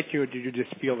humiliate you, or did you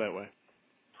just feel that way?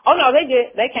 Oh, no, they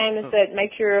did. They came and said,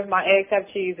 make sure my eggs have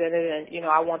cheese in it, and,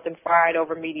 I want them fried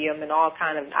over medium and all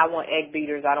kind of, I want egg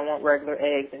beaters, I don't want regular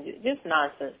eggs, and just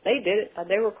nonsense. They did it.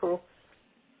 They were cruel.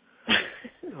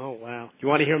 Oh, wow. You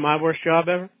want to hear my worst job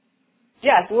ever?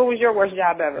 Yes. What was your worst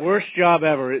job ever? Worst job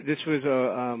ever. This was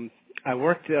I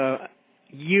worked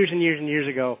years and years and years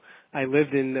ago. I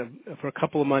lived for a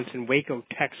couple of months in Waco,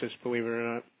 Texas, believe it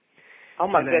or not. Oh,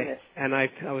 my goodness. I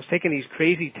was taking these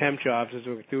crazy temp jobs,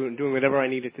 doing whatever I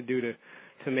needed to do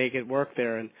to make it work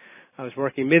there. And I was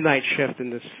working midnight shift in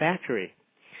this factory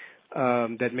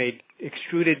that made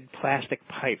extruded plastic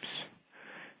pipes.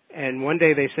 And one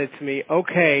day they said to me,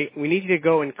 okay, we need you to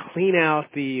go and clean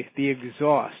out the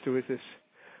exhaust. There was this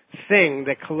thing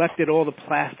that collected all the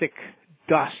plastic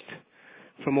dust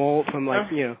from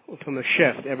the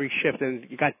shift, every shift, and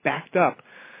it got backed up.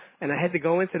 And I had to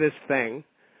go into this thing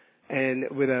and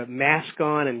with a mask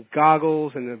on and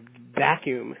goggles and a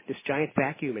vacuum, this giant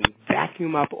vacuum, and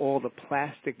vacuum up all the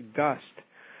plastic dust.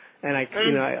 And I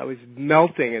was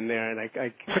melting in there, and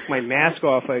I took my mask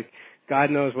off.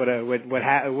 God knows what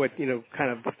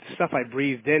kind of stuff I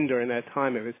breathed in during that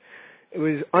time. It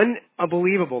was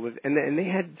unbelievable. And they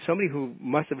had somebody who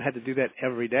must have had to do that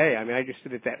every day. I mean, I just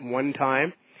did it that one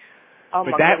time. Oh,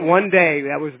 but that one day,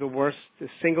 that was the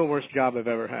single worst job I've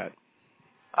ever had.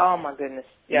 Oh, my goodness.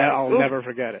 Yeah. I'll never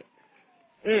forget it.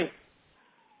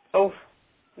 Oh,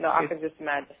 no, I can just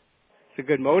imagine. It's a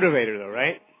good motivator, though,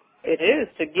 right? It is,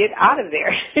 to get out of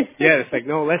there. Yeah, it's like,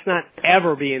 no, let's not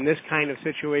ever be in this kind of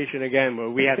situation again where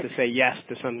we have to say yes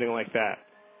to something like that.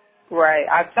 Right.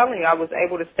 I'm telling you, I was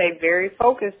able to stay very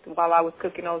focused while I was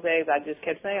cooking those eggs. I just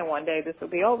kept saying, one day this will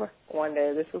be over. One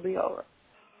day this will be over.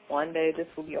 One day this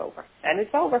will be over. And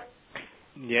it's over.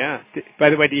 Yeah.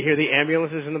 By the way, do you hear the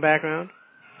ambulances in the background?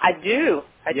 I do.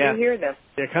 I do hear them.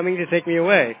 They're coming to take me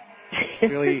away.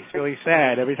 It's really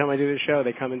sad. Every time I do this show,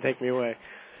 they come and take me away.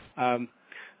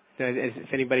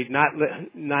 If anybody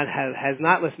has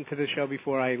not listened to the show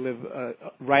before, I live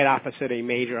right opposite a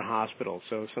major hospital,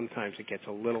 so sometimes it gets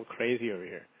a little crazy over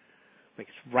here. Like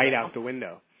it's right out the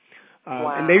window.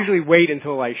 Wow. And they usually wait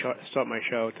until I start my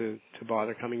show to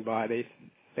bother coming by. They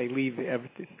leave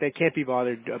everything. They can't be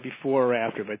bothered before or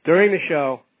after, but during the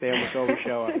show, they almost always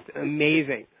show up. It's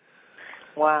amazing.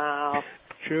 Wow.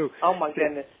 True. Oh, my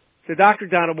goodness. So, Dr.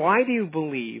 Donna, why do you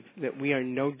believe that we are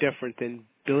no different than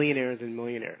billionaires and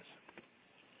millionaires?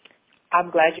 I'm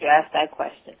glad you asked that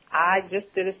question. I just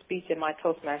did a speech at my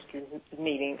Toastmasters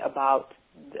meeting about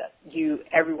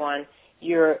everyone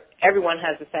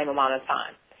has the same amount of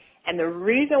time. And the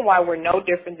reason why we're no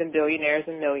different than billionaires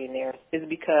and millionaires is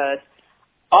because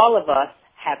all of us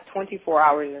have 24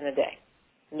 hours in a day.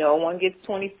 No one gets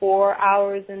 24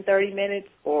 hours and 30 minutes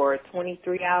or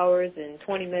 23 hours and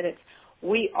 20 minutes.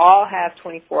 We all have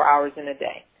 24 hours in a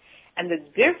day. And the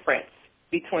difference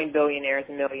between billionaires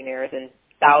and millionaires and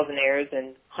thousandaires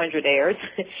and hundredaires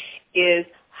is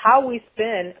how we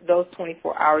spend those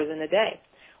 24 hours in a day.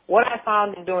 What I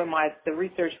found in doing the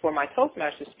research for my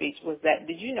Toastmasters speech was that,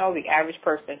 did you know the average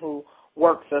person who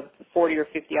works a 40 or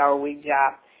 50-hour week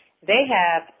job, they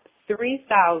have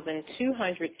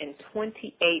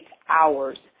 3,228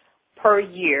 hours per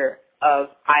year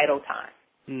of idle time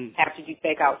after you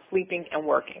take out sleeping and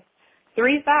working.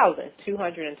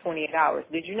 3,228 hours.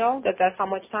 Did you know that that's how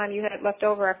much time you had left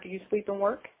over after you sleep and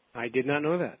work? I did not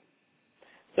know that.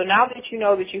 So now that you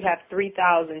know that you have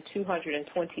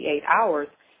 3,228 hours,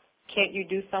 can't you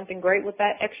do something great with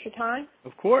that extra time?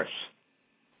 Of course.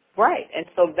 Right. And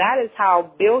so that is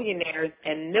how billionaires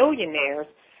and millionaires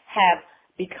have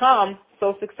become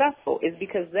so successful, is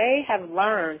because they have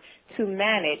learned to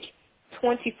manage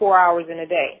 24 hours in a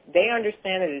day. They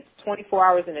understand that it's 24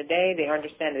 hours in a day. They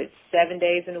understand that it's 7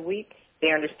 days in a week.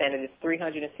 They understand that it's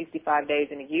 365 days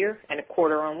in a year and a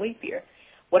quarter on leap year.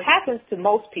 What happens to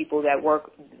most people that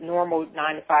work normal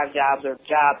 9-to-5 jobs or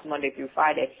jobs Monday through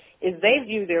Friday is they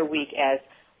view their week as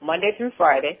Monday through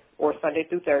Friday or Sunday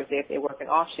through Thursday if they work an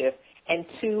off shift and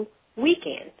 2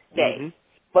 weekend days. Mm-hmm.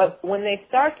 But when they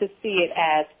start to see it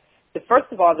as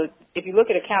first of all, if you look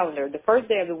at a calendar, the first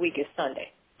day of the week is Sunday,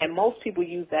 and most people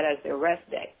use that as their rest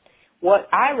day. What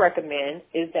I recommend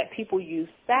is that people use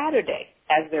Saturday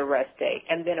as their rest day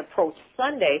and then approach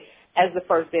Sunday as the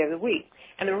first day of the week.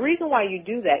 And the reason why you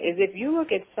do that is if you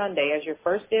look at Sunday as your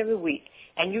first day of the week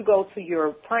and you go to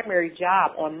your primary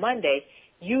job on Monday,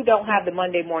 you don't have the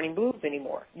Monday morning blues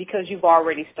anymore because you've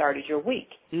already started your week.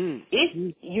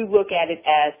 If you look at it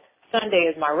as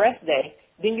Sunday is my rest day,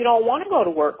 then you don't want to go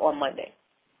to work on Monday.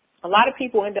 A lot of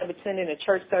people end up attending a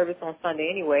church service on Sunday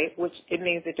anyway, which it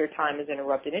means that their time is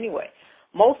interrupted anyway.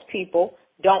 Most people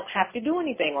don't have to do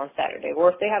anything on Saturday,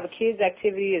 or if they have a kids'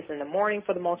 activity, it's in the morning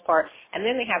for the most part, and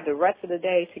then they have the rest of the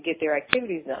day to get their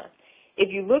activities done.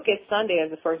 If you look at Sunday as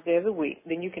the first day of the week,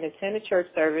 then you can attend a church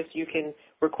service, you can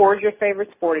record your favorite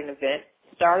sporting event,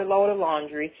 start a load of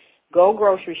laundry, go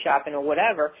grocery shopping or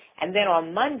whatever, and then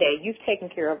on Monday you've taken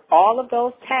care of all of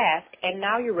those tasks, and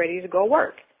now you're ready to go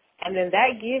work. And then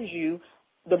that gives you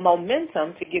the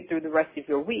momentum to get through the rest of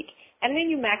your week, and then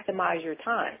you maximize your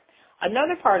time.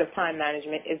 Another part of time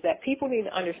management is that people need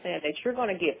to understand that you're going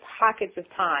to get pockets of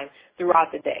time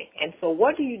throughout the day. And so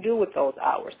what do you do with those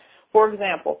hours? For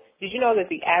example, did you know that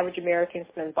the average American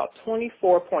spends about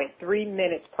 24.3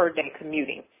 minutes per day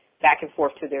commuting back and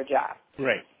forth to their job?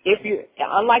 Right. If you,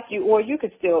 unlike you, or you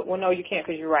could still, well, no, you can't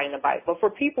because you're riding a bike. But for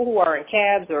people who are in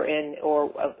cabs or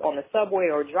on the subway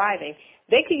or driving,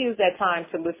 they could use that time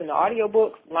to listen to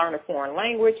audiobooks, learn a foreign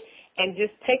language, and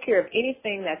just take care of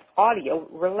anything that's audio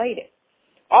related.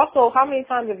 Also, how many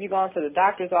times have you gone to the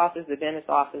doctor's office, the dentist's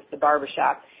office, the barber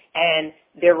shop, and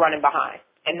they're running behind?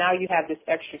 And now you have this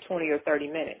extra 20 or 30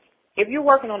 minutes. If you're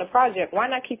working on a project, why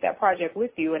not keep that project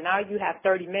with you? And now you have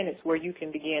 30 minutes where you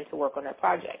can begin to work on that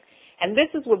project. And this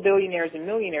is what billionaires and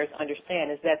millionaires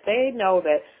understand, is that they know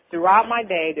that throughout my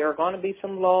day there are going to be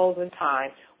some lulls in time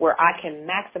where I can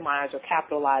maximize or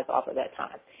capitalize off of that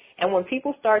time. And when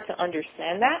people start to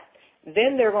understand that,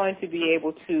 then they're going to be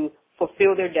able to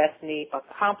fulfill their destiny,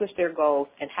 accomplish their goals,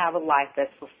 and have a life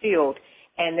that's fulfilled,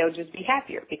 and they'll just be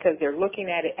happier because they're looking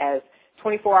at it as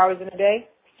 24 hours in a day,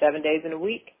 7 days in a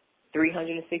week,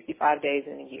 365 days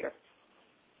in a year.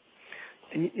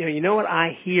 And you know what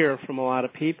I hear from a lot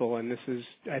of people, and this is,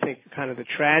 I think, kind of the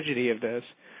tragedy of this.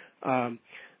 I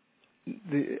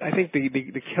think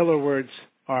the killer words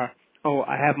are, oh,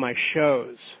 I have my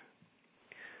shows.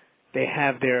 They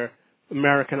have their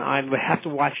American Idol. They have to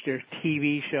watch their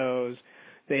TV shows.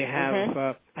 They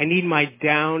have, I need my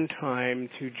downtime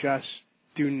to just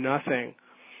do nothing.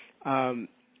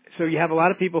 So you have a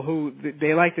lot of people who,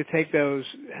 they like to take those,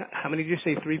 how many did you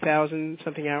say, 3,000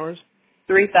 something hours?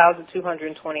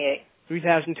 3,228.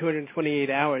 3,228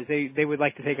 hours. They would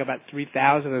like to take about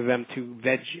 3,000 of them to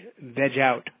veg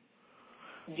out.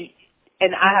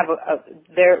 And I have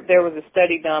there was a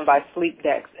study done by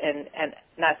SleepDex and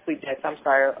not SleepDex, I'm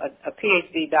sorry, a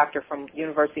PhD doctor from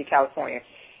University of California.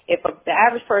 If the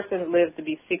average person lives to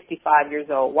be 65 years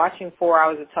old, watching 4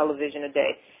 hours of television a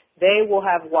day, they will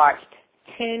have watched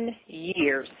 10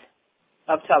 years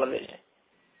of television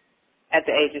at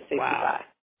the age of 65. Wow.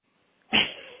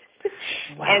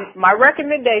 Wow. And my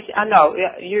recommendation, I know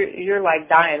you're like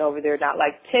dying over there now,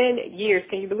 like 10 years.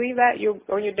 Can you believe that? You're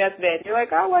on your deathbed. You're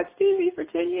like, I watched TV for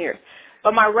 10 years.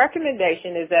 But my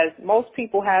recommendation is, as most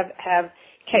people have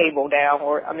cable now,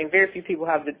 or I mean, very few people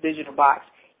have the digital box,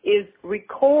 is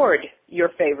record your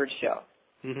favorite show.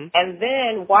 Mm-hmm. And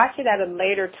then watch it at a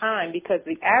later time, because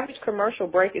the average commercial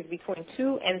break is between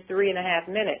 2 and 3.5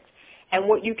 minutes. And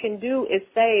what you can do is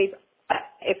save.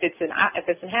 If it's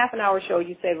a half an hour show,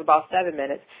 you save about 7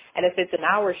 minutes, and if it's an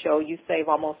hour show, you save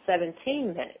almost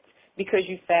 17 minutes because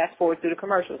you fast forward through the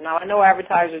commercials. Now, I know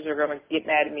advertisers are going to get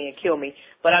mad at me and kill me,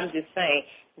 but I'm just saying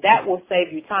that will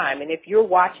save you time. And if you're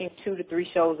watching 2 to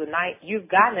 3 shows a night, you've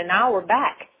gotten an hour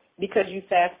back because you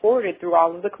fast forwarded through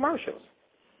all of the commercials.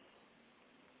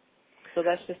 So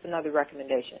that's just another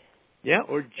recommendation. Yeah,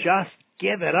 or just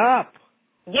give it up.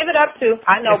 Give it up too.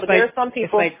 I know, but there are some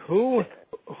people. It's like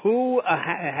who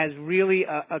has really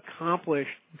accomplished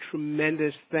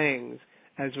tremendous things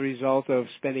as a result of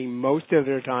spending most of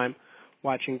their time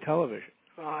watching television.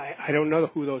 I don't know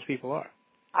who those people are.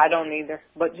 I don't either.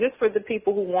 But just for the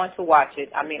people who want to watch it,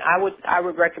 I mean, I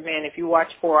would recommend, if you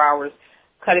watch 4 hours,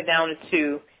 cut it down to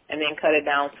 2, and then cut it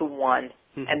down to 1,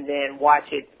 and then watch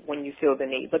it when you feel the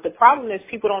need. But the problem is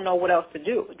people don't know what else to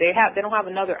do. They don't have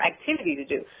another activity to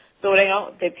do. So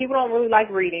people don't really like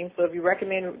reading. So if you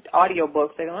recommend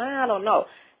audiobooks, they go, I don't know.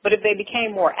 But if they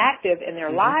became more active and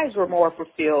their lives were more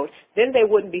fulfilled, then they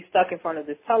wouldn't be stuck in front of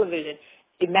this television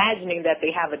imagining that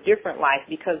they have a different life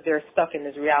because they're stuck in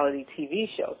this reality TV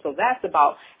show. So that's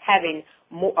about having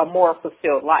a more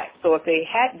fulfilled life. So if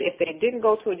they didn't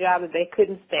go to a job that they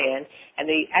couldn't stand and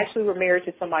they actually were married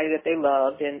to somebody that they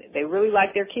loved and they really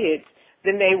liked their kids,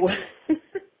 then they would,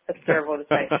 that's terrible to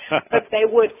say, but they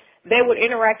would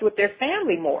interact with their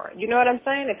family more. You know what I'm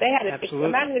saying? If they had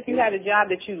imagine if you had a job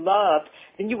that you loved,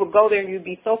 then you would go there and you'd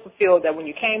be so fulfilled that when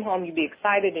you came home you'd be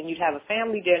excited and you'd have a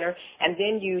family dinner and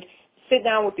then you'd sit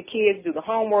down with the kids, do the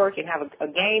homework, and have a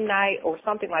game night or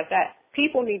something like that.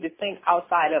 People need to think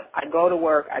outside of, I go to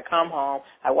work, I come home,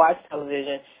 I watch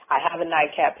television, I have a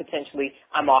nightcap potentially,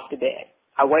 I'm off to bed.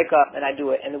 I wake up and I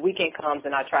do it, and the weekend comes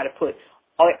and I try to put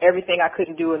everything I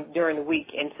couldn't do during the week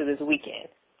into this weekend.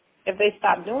 If they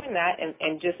stop doing that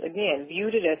and just, again,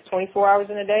 viewed it as 24 hours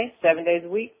in a day, 7 days a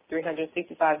week,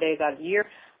 365 days out of the year,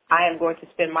 I am going to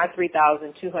spend my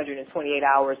 3,228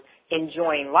 hours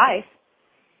enjoying life,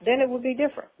 then it would be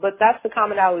different. But that's the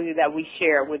commonality that we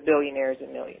share with billionaires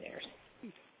and millionaires.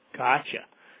 Gotcha.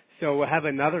 So we'll have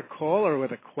another caller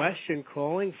with a question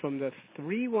calling from the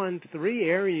 313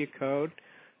 area code.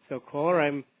 So, caller,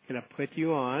 I'm going to put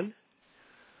you on.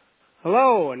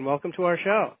 Hello, and welcome to our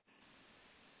show.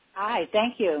 Hi,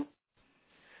 thank you.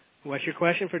 What's your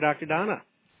question for Dr. Donna?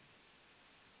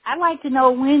 I'd like to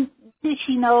know, when did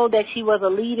she know that she was a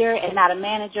leader and not a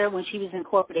manager when she was in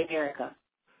corporate America?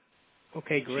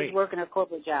 Okay, great. She's working a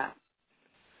corporate job.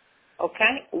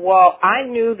 Okay. Well, I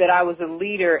knew that I was a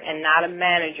leader and not a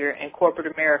manager in corporate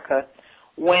America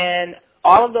when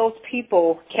all of those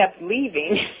people kept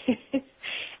leaving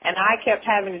and I kept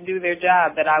having to do their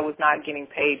job that I was not getting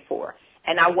paid for.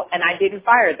 And I didn't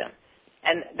fire them.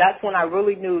 And that's when I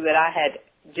really knew that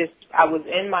I was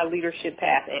in my leadership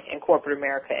path in corporate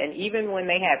America. And even when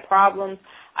they had problems,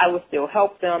 I would still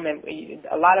help them. And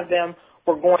a lot of them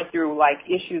were going through like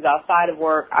issues outside of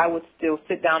work. I would still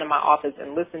sit down in my office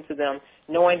and listen to them,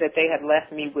 knowing that they had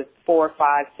left me with 4,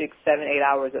 5, 6, 7, 8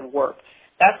 hours of work.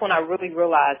 That's when I really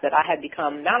realized that I had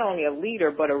become not only a leader,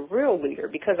 but a real leader,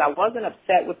 because I wasn't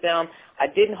upset with them. I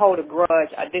didn't hold a grudge.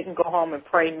 I didn't go home and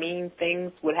pray mean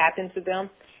things would happen to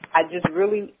them. I just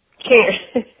really cared.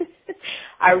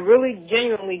 I really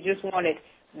genuinely just wanted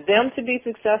them to be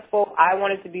successful, I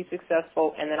wanted to be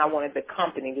successful, and then I wanted the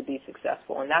company to be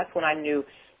successful. And that's when I knew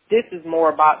this is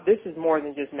more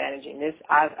than just managing.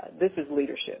 This is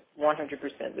leadership,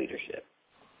 100% leadership.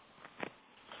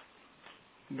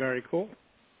 Very cool.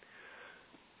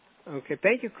 Okay,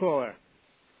 thank you, caller.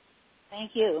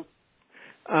 Thank you.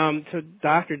 So,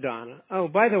 Dr. Donna. Oh,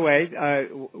 by the way,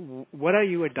 what are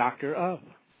you a doctor of?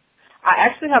 I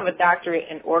actually have a doctorate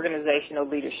in organizational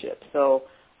leadership. So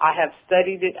I have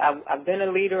studied it. I've been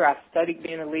a leader. I've studied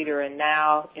being a leader, and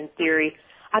now, in theory,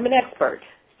 I'm an expert.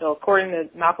 So according to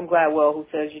Malcolm Gladwell, who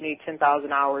says you need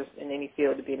 10,000 hours in any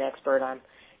field to be an expert, I'm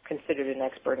considered an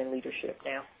expert in leadership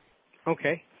now.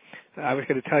 Okay. I was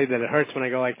going to tell you that it hurts when I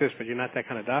go like this, but you're not that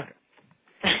kind of doctor.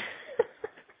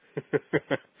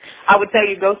 I would tell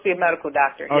you go see a medical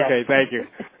doctor. Okay, yes. Thank you.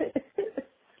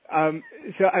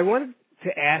 So I wanted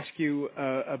to ask you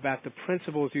about the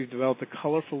principles you've developed, the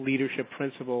colorful leadership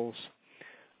principles.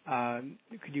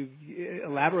 Could you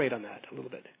elaborate on that a little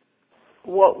bit?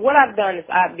 Well, what I've done is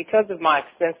because of my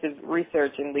extensive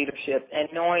research in leadership and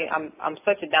knowing I'm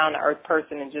such a down-to-earth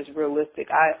person and just realistic,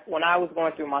 when I was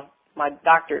going through my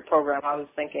doctorate program, I was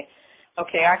thinking,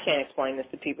 okay, I can't explain this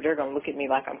to people. They're going to look at me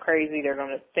like I'm crazy. They're going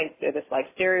to think that it's like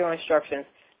stereo instructions.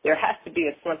 There has to be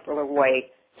a simpler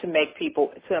way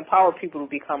to empower people to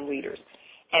become leaders.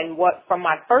 And from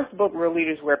my first book, Real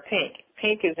Leaders Wear Pink.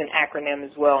 Pink is an acronym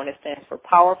as well, and it stands for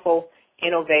powerful,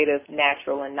 innovative,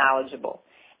 natural, and knowledgeable.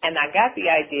 And I got the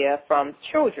idea from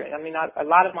children. I mean, a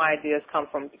lot of my ideas come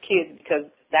from kids because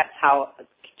that's how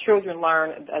children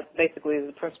learn, basically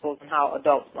the principles and how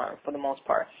adults learn for the most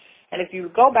part. And if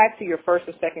you go back to your first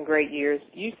or second grade years,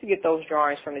 you used to get those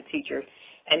drawings from the teacher,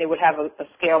 and it would have a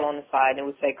scale on the side, and it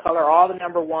would say color all the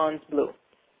number ones blue,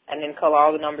 and then color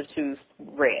all the number twos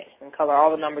red, and color all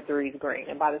the number threes green.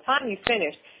 And by the time you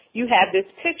finished, you had this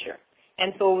picture.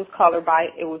 And so it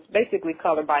was basically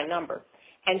color by number.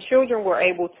 And children were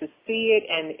able to see it,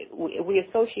 and we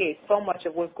associate so much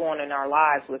of what's going on in our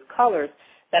lives with colors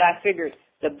that I figured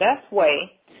the best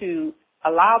way to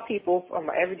allow people from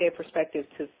an everyday perspective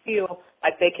to feel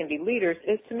like they can be leaders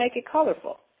is to make it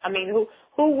colorful. I mean,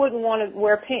 who wouldn't want to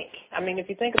wear pink? I mean, if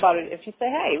you think about it, if you say,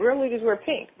 hey, real leaders wear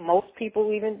pink, most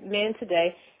people, even men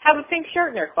today, have a pink shirt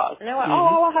in their closet. And they're like, oh,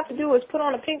 all I have to do is put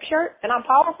on a pink shirt and I'm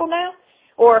powerful now?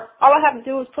 Or all I have to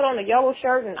do is put on a yellow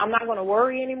shirt and I'm not going to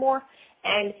worry anymore?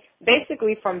 And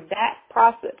basically from that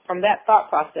process, from that thought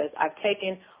process, I've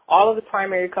taken all of the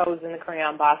primary colors in the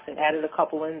crayon box and added a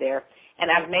couple in there. And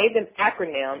I've made them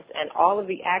acronyms, and all of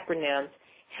the acronyms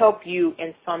help you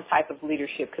in some type of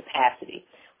leadership capacity.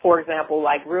 For example,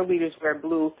 like Real Leaders Wear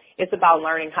Blue, it's about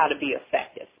learning how to be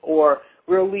effective. Or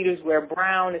Real Leaders Wear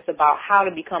Brown, it's about how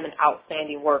to become an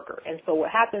outstanding worker. And so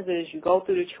what happens is you go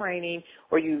through the training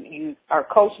or you are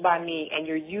coached by me and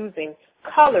you're using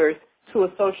colors to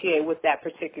associate with that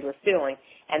particular feeling.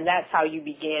 And that's how you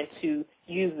begin to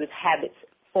use the habits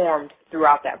formed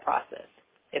throughout that process,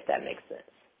 if that makes sense.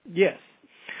 Yes.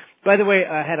 By the way,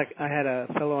 I had a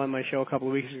fellow on my show a couple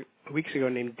of weeks ago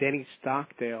named Denny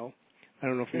Stockdale. I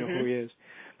don't know if you know who he is,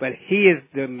 but he is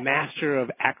the master of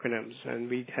acronyms, and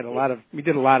we did a lot of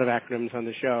acronyms on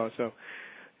the show. So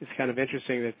it's kind of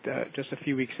interesting that just a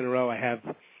few weeks in a row I have.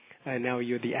 Now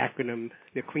you're the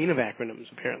queen of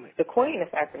acronyms, apparently. The queen of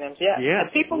acronyms, yeah. Yeah.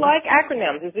 And people like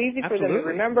acronyms. It's easy for Absolutely. them to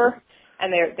remember,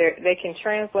 and they can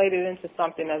translate it into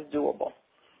something that's doable.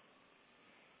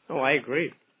 Oh, I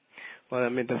agree. Well, I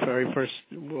mean, the very first,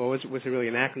 was it really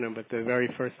an acronym, but the very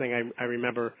first thing I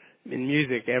remember in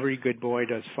music, every good boy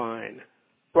does fine.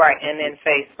 Right, and then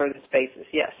face for the spaces,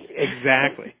 yes.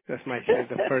 Exactly. That's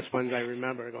the first ones I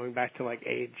remember, going back to like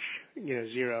age,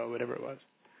 0, whatever it was.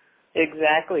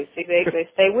 Exactly. See, they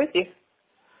stay with you.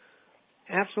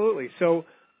 Absolutely. So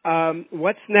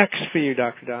what's next for you,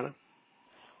 Dr. Donna?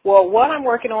 Well, what I'm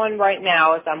working on right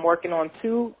now is I'm working on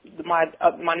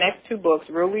my next 2 books.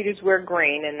 Real Leaders Wear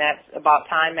Green, and that's about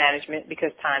time management because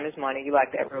time is money. You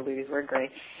like that, Real Leaders Wear Green.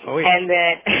 Oh, yeah. And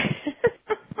then,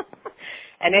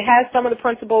 and it has some of the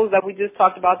principles that we just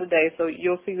talked about today. So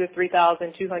you'll see the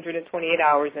 3,228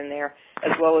 hours in there,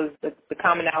 as well as the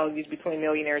commonalities between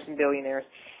millionaires and billionaires.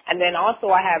 And then also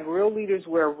I have Real Leaders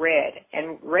Wear Red,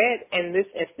 and red in this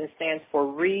instance stands for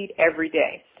Read Every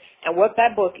Day. And what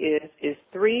that book is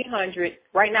 300,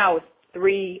 right now it's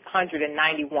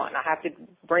 391. I have to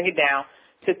bring it down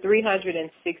to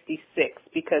 366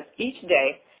 because each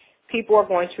day people are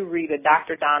going to read a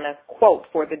Dr. Donna quote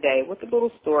for the day with a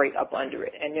little story up under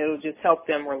it, and it'll just help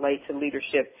them relate to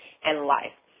leadership and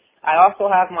life. I also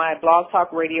have my Blog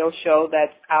Talk Radio show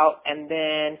that's out, and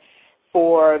then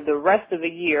for the rest of the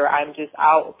year, I'm just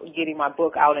out getting my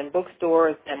book out in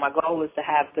bookstores, and my goal is to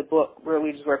have the book, Real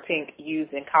Leaders Wear Pink,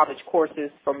 used in college courses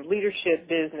from leadership,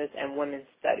 business, and women's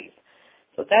studies.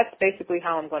 So that's basically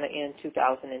how I'm going to end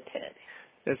 2010.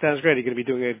 That sounds great. Are you going to be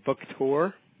doing a book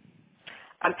tour?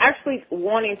 I'm actually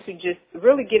wanting to just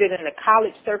really get it in the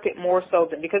college circuit more so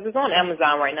than, because it's on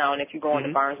Amazon right now, and if you go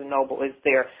into Barnes & Noble, it's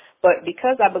there. But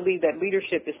because I believe that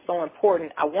leadership is so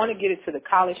important, I want to get it to the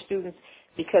college students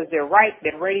because they're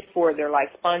ready for it, they're like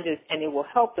sponges, and it will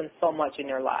help them so much in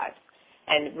their lives.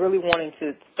 And really wanting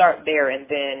to start there and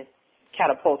then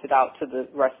catapult it out to the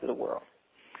rest of the world.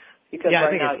 Because yeah, right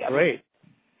I think now, it's great.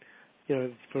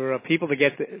 For people to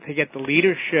get the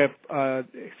leadership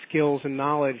skills and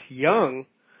knowledge young,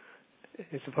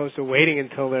 as opposed to waiting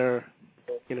until they're,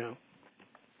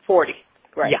 40.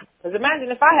 Right. Yeah. Because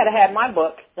imagine if I had my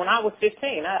book when I was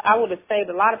 15, I would have saved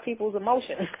a lot of people's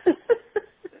emotions.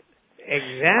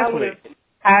 Exactly.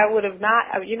 I would have not,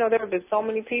 there have been so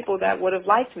many people that would have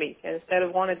liked me instead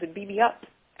of wanted to beat me up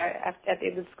at the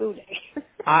end of the school day.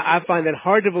 I find it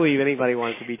hard to believe anybody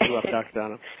wants to beat you up, Dr.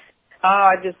 Donna.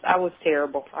 I was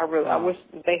terrible. I wish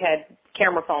they had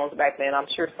camera phones back then. I'm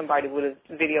sure somebody would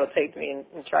have videotaped me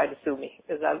and tried to sue me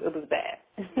because it was bad.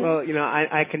 Well,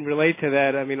 I can relate to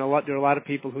that. I mean, there are a lot of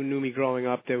people who knew me growing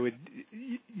up that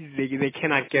they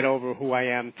cannot get over who I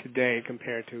am today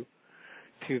compared to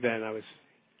then. I was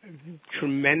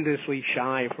tremendously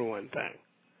shy, for one thing.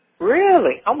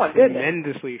 Really? Oh my goodness.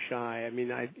 Tremendously shy. I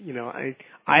mean,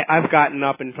 I've gotten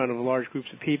up in front of large groups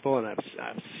of people and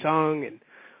I've sung and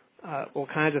all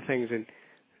kinds of things, and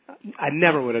I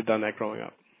never would have done that growing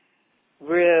up.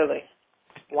 Really?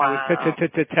 Wow. I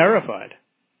was terrified.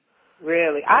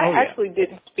 Really? I actually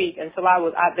didn't speak until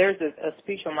there's a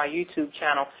speech on my YouTube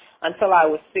channel until I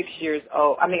was 6 years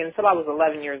old. I mean, until I was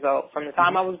 11 years old. From the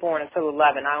time I was born until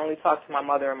 11, I only talked to my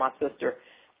mother and my sister.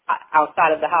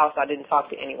 Outside of the house, I didn't talk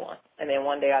to anyone. And then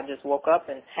one day I just woke up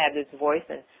and had this voice,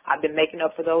 and I've been making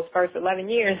up for those first 11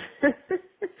 years.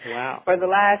 Wow. For the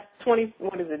last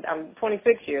I'm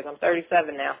 26 years. I'm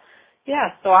 37 now.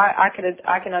 Yeah, so I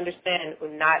can understand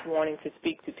not wanting to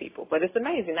speak to people, but it's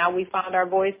amazing. Now we found our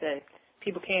voice, and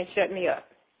people can't shut me up.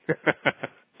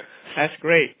 That's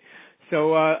great.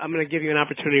 So I'm going to give you an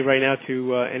opportunity right now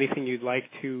to anything you'd like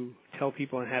to tell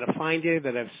people on how to find you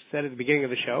that I've said at the beginning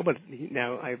of the show, but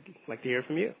now I'd like to hear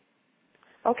from you.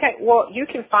 Okay, well, you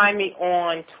can find me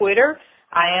on Twitter.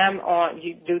 I am on,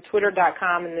 you do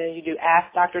twitter.com, and then you do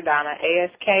Ask Dr. Donna,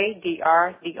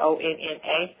 AskDrDonna.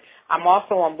 I'm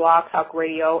also on Blog Talk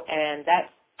Radio, and that's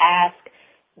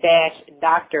Ask-Dr.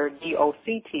 DOCTOR,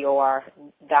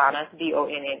 Donna,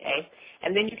 Donna.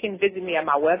 And then you can visit me at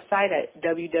my website at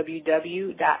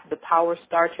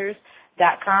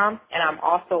www.thepowerstarters.com, and I'm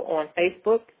also on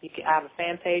Facebook. I have a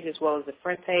fan page as well as a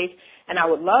friend page, and I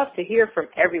would love to hear from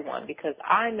everyone because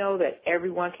I know that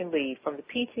everyone can lead, from the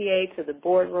PTA to the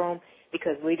boardroom,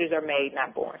 because leaders are made,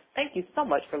 not born. Thank you so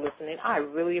much for listening. I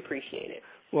really appreciate it.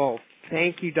 Well,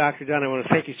 thank you, Dr. Donna. I want to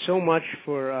thank you so much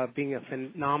for being a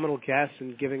phenomenal guest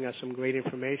and giving us some great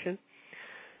information.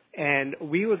 And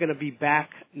we are going to be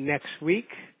back next week.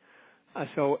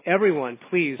 So everyone,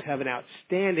 please have an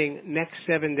outstanding next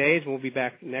 7 days. We'll be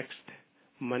back next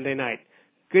Monday night.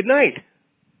 Good night.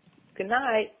 Good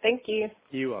night. Thank you.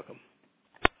 You're welcome.